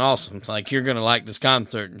fucking awesome. It's like, you're going to like this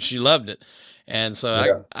concert. And she loved it. And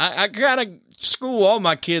so I got to school all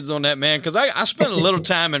my kids on that, man, because I spent a little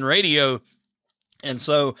time in radio. And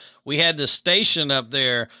so we had this station up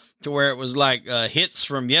there to where it was like hits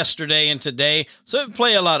from yesterday and today. So it would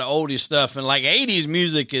play a lot of oldie stuff. And like 80s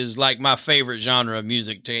music is like my favorite genre of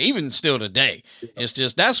music, too, even still today. It's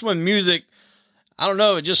just, that's when music, I don't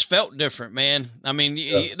know, it just felt different, man. I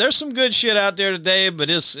mean, there's some good shit out there today,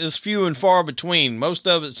 but it's few and far between. Most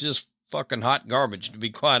of it's just fucking hot garbage, to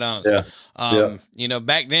be quite honest.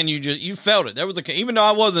 Back then you felt it. There was even though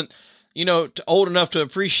I wasn't, old enough to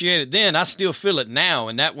appreciate it then, I still feel it now.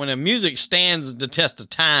 And that when a music stands the test of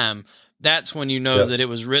time, that's when that it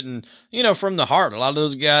was written, from the heart. A lot of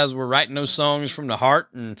those guys were writing those songs from the heart,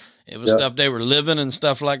 and it was stuff they were living and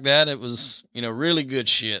stuff like that. It was, really good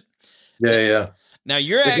shit. Yeah. Now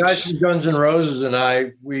you're the guys from Guns N' Roses and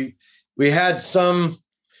I, we had some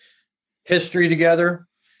history together.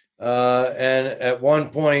 And at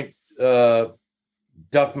one point, Duff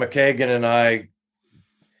McKagan and I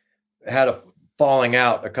had a falling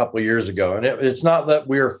out a couple of years ago. And it's not that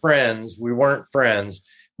we were friends. We weren't friends,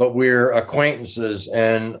 but we're acquaintances.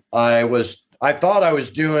 And I thought I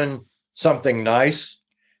was doing something nice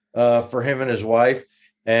for him and his wife.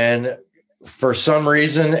 And for some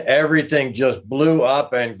reason, everything just blew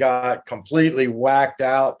up and got completely whacked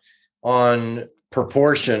out on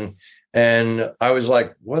proportion. And I was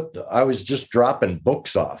like, I was just dropping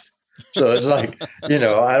books off. So it's like, I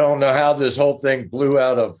don't know how this whole thing blew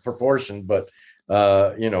out of proportion, but,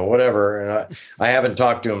 whatever. And I haven't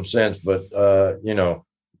talked to him since, but,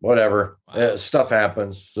 whatever. Stuff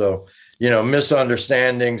happens. So,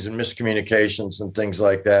 misunderstandings and miscommunications and things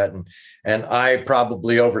like that. And I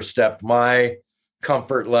probably overstepped my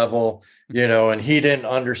comfort level, and he didn't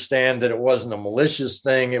understand that it wasn't a malicious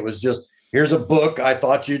thing. It was just, here's a book. I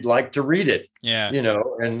thought you'd like to read it. Yeah.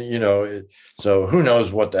 So who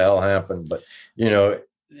knows what the hell happened, but,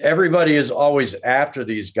 everybody is always after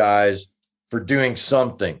these guys for doing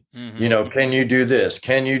something. Mm-hmm. Can you do this?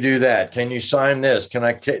 Can you do that? Can you sign this? Can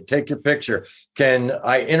I take your picture? Can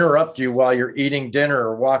I interrupt you while you're eating dinner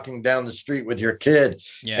or walking down the street with your kid?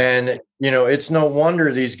 Yeah. And, it's no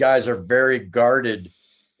wonder these guys are very guarded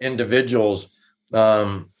individuals,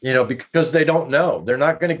 because they don't know. They're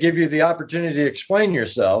not going to give you the opportunity to explain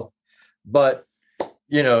yourself. But,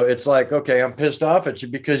 it's like, okay, I'm pissed off at you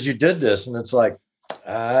because you did this. And it's like,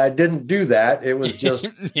 I didn't do that. It was just,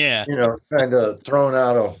 kind of thrown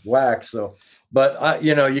out of whack. So, but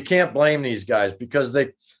you can't blame these guys because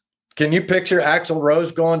can you picture Axl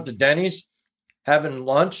Rose going to Denny's, having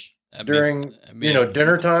lunch during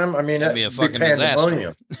dinner time? I mean, that'd be a fucking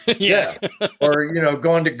pandemonium. Yeah. Or,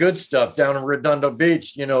 going to Good Stuff down in Redondo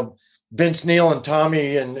Beach, Vince Neil and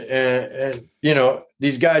Tommy and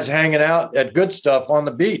these guys hanging out at Good Stuff on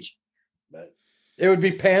the beach. It would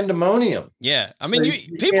be pandemonium. Yeah. I mean,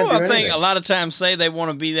 people, I think, a lot of times say they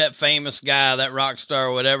want to be that famous guy, that rock star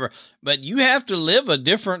or whatever, but you have to live a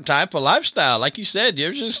different type of lifestyle. Like you said,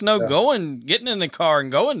 there's just no getting in the car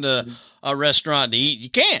and going to a restaurant to eat.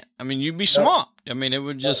 You can't. I mean, you'd be swamped. I mean, it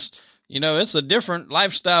would just, it's a different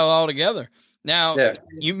lifestyle altogether. Now,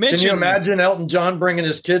 you mentioned... Can you imagine Elton John bringing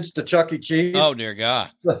his kids to Chuck E. Cheese? Oh, dear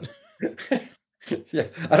God. Yeah,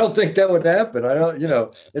 I don't think that would happen. I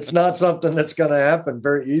don't, it's not something that's going to happen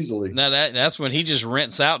very easily. Now that's when he just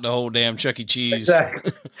rents out the whole damn Chuck E. Cheese,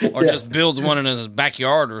 Exactly. or just builds one in his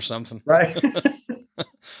backyard or something. Right.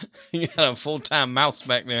 You got a full-time mouse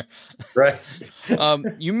back there. Right.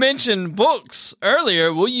 You mentioned books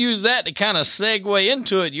earlier. We'll use that to kind of segue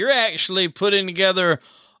into it. You're actually putting together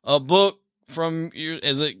a book from your,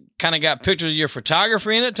 as it kind of got pictures of your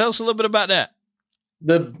photography in it. Tell us a little bit about that.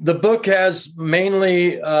 The book has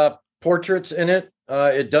mainly portraits in it.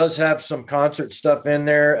 It does have some concert stuff in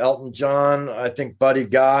there. Elton John, I think Buddy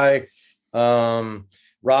Guy,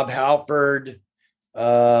 Rob Halford.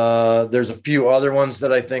 There's a few other ones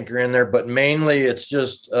that I think are in there, but mainly it's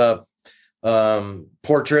just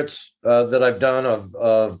portraits that I've done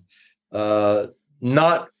of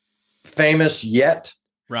not famous yet,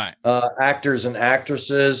 right? Actors and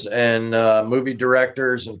actresses and movie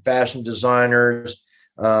directors and fashion designers.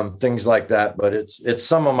 Things like that, but it's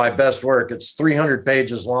some of my best work. It's 300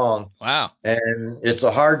 pages long. Wow. And it's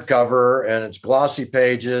a hardcover and it's glossy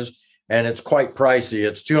pages and it's quite pricey.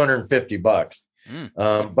 It's $250.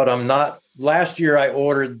 But last year I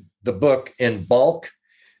ordered the book in bulk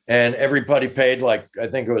and everybody paid I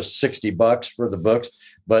think it was $60 for the books.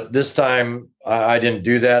 But this time I didn't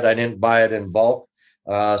do that. I didn't buy it in bulk.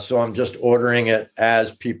 So I'm just ordering it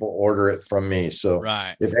as people order it from me. So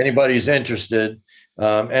right. If anybody's interested,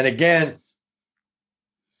 and again,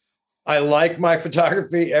 I like my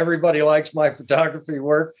photography. Everybody likes my photography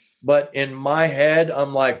work, but in my head,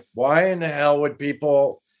 I'm like, why in the hell would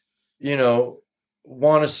people,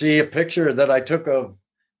 want to see a picture that I took of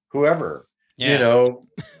whoever? Yeah.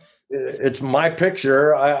 It's my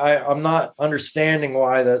picture. I'm not understanding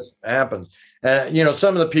why that happens. And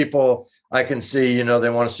some of the people I can see, they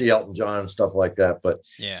want to see Elton John and stuff like that. But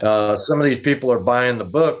yeah. Some of these people are buying the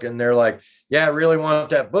book and they're like, yeah, I really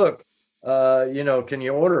want that book. Can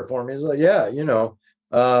you order it for me? He's like, yeah,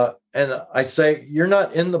 and I say, you're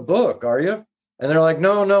not in the book, are you? And they're like,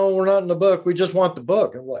 no, we're not in the book. We just want the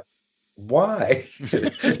book. I'm like, why?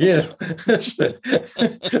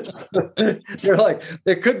 They're like,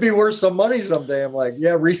 it could be worth some money someday. I'm like,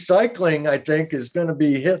 yeah, recycling, I think, is going to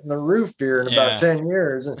be hitting the roof here in about 10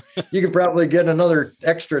 years. And you could probably get another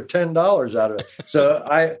extra $10 out of it. So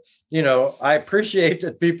I appreciate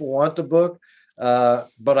that people want the book,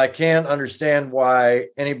 but I can't understand why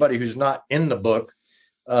anybody who's not in the book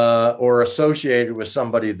or associated with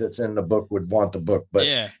somebody that's in the book would want the book. But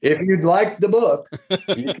if you'd like the book, you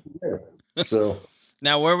can do it. So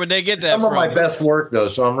now, where would they get that from? Some of my best work, though,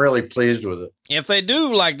 so I'm really pleased with it. If they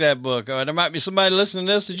do like that book, or there might be somebody listening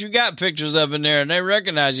to this that you got pictures of in there and they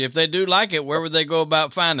recognize you. If they do like it, where would they go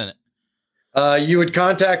about finding it? You would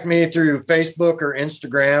contact me through Facebook or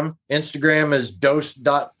Instagram. Instagram is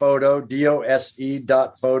dose.photo,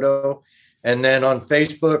 DOSE.photo. And then on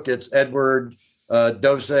Facebook, it's Edward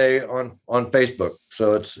Dose on Facebook.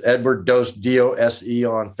 So it's Edward Dose, DOSE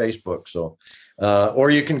on Facebook. So, or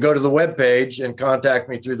you can go to the webpage and contact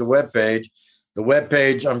me through the webpage. The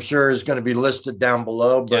webpage, I'm sure, is going to be listed down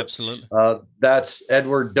below. But, absolutely. That's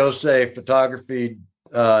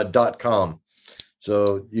edwarddosephotography.com.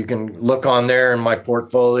 So you can look on there, and my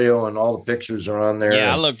portfolio and all the pictures are on there.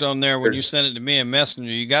 Yeah, I looked on there when you sent it to me in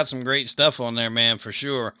Messenger. You got some great stuff on there, man, for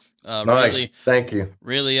sure. Nice. Really, thank you.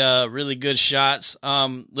 Really good shots.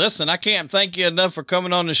 Listen, I can't thank you enough for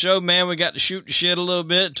coming on the show, man. We got to shoot the shit a little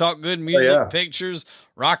bit, talk good music, pictures,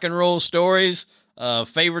 rock and roll stories,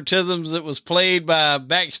 favoritisms that was played by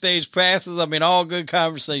backstage passes. I mean, all good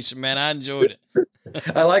conversation, man. I enjoyed it.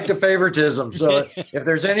 I like the favoritism. So if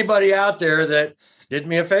there's anybody out there that did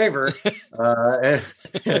me a favor, I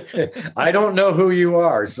don't know who you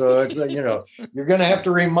are. So it's, you're going to have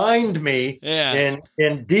to remind me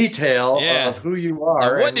in detail of who you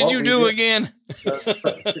are. Now, what did you do again?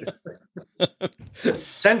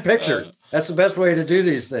 Send pictures. That's the best way to do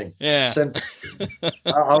these things. Yeah.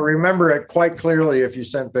 I'll remember it quite clearly if you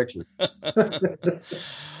send pictures.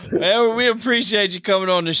 Well, we appreciate you coming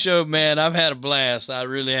on the show, man. I've had a blast. I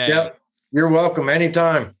really have. Yep. You're welcome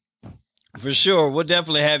anytime. For sure. We'll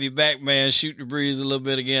definitely have you back, man. Shoot the breeze a little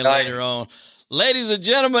bit again later on. Ladies and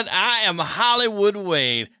gentlemen, I am Hollywood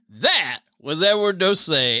Wade. That was Edward Dose.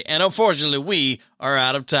 And unfortunately, we are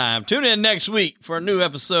out of time. Tune in next week for a new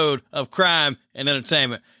episode of Crime and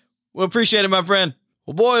Entertainment. We'll appreciate it, my friend.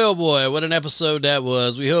 Well, boy, oh boy, what an episode that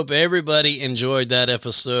was. We hope everybody enjoyed that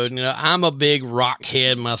episode. I'm a big rock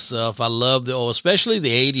head myself. I love especially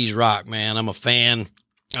the 80s rock, man. I'm a fan.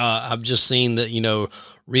 I've just seen that,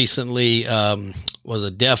 recently was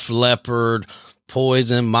a Def Leppard,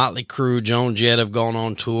 Poison, Motley Crue, Joan Jett have gone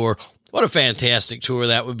on tour. What a fantastic tour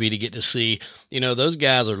that would be to get to see. Those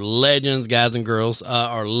guys are legends, guys and girls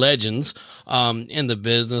are legends in the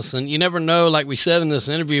business. And you never know, like we said in this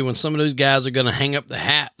interview, when some of those guys are going to hang up the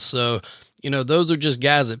hat. So, those are just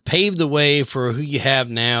guys that paved the way for who you have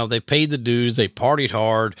now. They paid the dues. They partied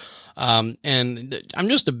hard. And I'm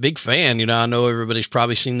just a big fan. I know everybody's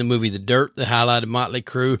probably seen the movie The Dirt that highlighted Motley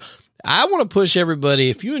Crue. I want to push everybody,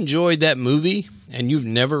 if you enjoyed that movie and you've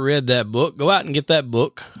never read that book, go out and get that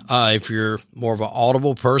book. If you're more of an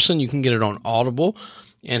Audible person, you can get it on Audible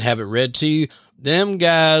and have it read to you. Them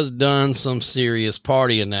guys done some serious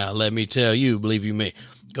partying now, let me tell you, believe you me.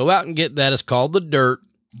 Go out and get that. It's called The Dirt.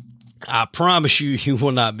 I promise you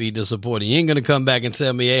will not be disappointed. You ain't going to come back and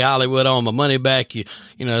tell me, hey, Hollywood, I want my money back.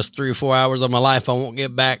 It's 3 or 4 hours of my life I won't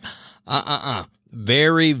get back.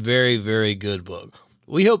 Very, very, very good book.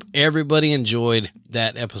 We hope everybody enjoyed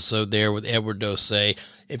that episode there with Edward Dosay.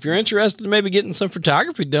 If you're interested in maybe getting some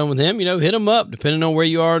photography done with him, hit him up. Depending on where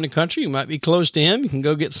you are in the country, you might be close to him. You can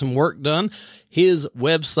go get some work done. His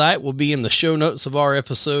website will be in the show notes of our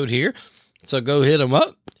episode here. So go hit him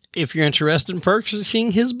up if you're interested in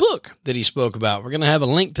purchasing his book that he spoke about. We're going to have a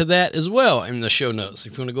link to that as well in the show notes.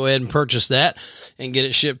 If you want to go ahead and purchase that and get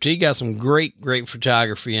it shipped to you, got some great, great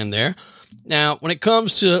photography in there. Now, when it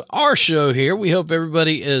comes to our show here, we hope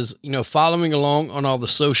everybody is, following along on all the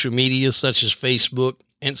social media such as Facebook,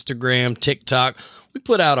 Instagram, TikTok. We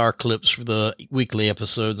put out our clips for the weekly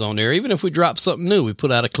episodes on there. Even if we drop something new, we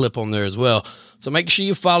put out a clip on there as well. So make sure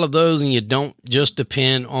you follow those and you don't just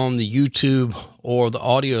depend on the YouTube or the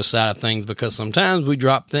audio side of things, because sometimes we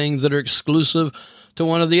drop things that are exclusive to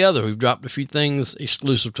one or the other. We've dropped a few things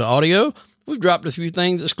exclusive to audio. We've dropped a few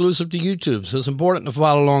things exclusive to YouTube, so it's important to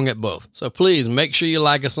follow along at both. So please make sure you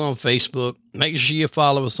like us on Facebook. Make sure you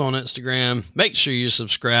follow us on Instagram. Make sure you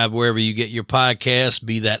subscribe wherever you get your podcasts,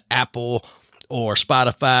 be that Apple or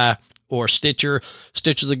Spotify or Stitcher.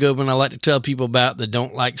 Stitcher's a good one I like to tell people about that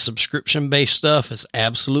don't like subscription-based stuff. It's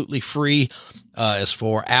absolutely free. It's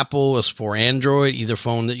for Apple. It's for Android, either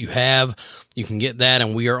phone that you have. You can get that,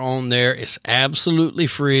 and we are on there. It's absolutely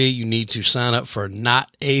free. You need to sign up for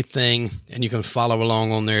Not a Thing, and you can follow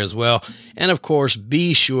along on there as well. And, of course,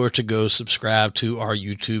 be sure to go subscribe to our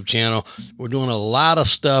YouTube channel. We're doing a lot of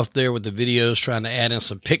stuff there with the videos, trying to add in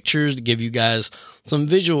some pictures to give you guys some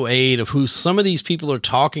visual aid of who some of these people are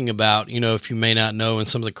talking about, if you may not know, in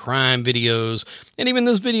some of the crime videos. And even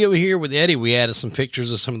this video here with Eddie, we added some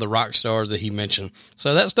pictures of some of the rock stars that he mentioned.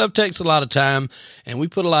 So that stuff takes a lot of time, and we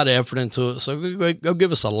put a lot of effort into it. So go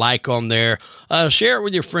give us a like on there. Share it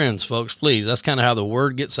with your friends, folks, please. That's kind of how the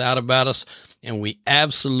word gets out about us. And we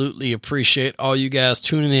absolutely appreciate all you guys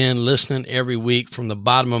tuning in, listening every week from the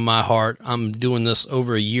bottom of my heart. I'm doing this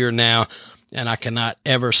over a year now, and I cannot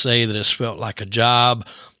ever say that it's felt like a job,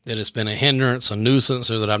 that it's been a hindrance, a nuisance,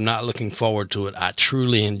 or that I'm not looking forward to it. I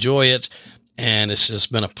truly enjoy it, and it's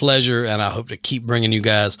just been a pleasure, and I hope to keep bringing you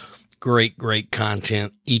guys great, great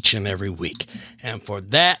content each and every week. And for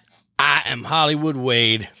that, I am Hollywood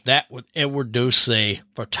Wade, that with Edward Dosay,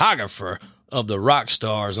 photographer of the rock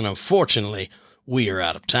stars, and unfortunately, we are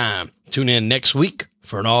out of time. Tune in next week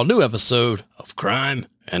for an all-new episode of Crime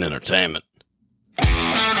and Entertainment.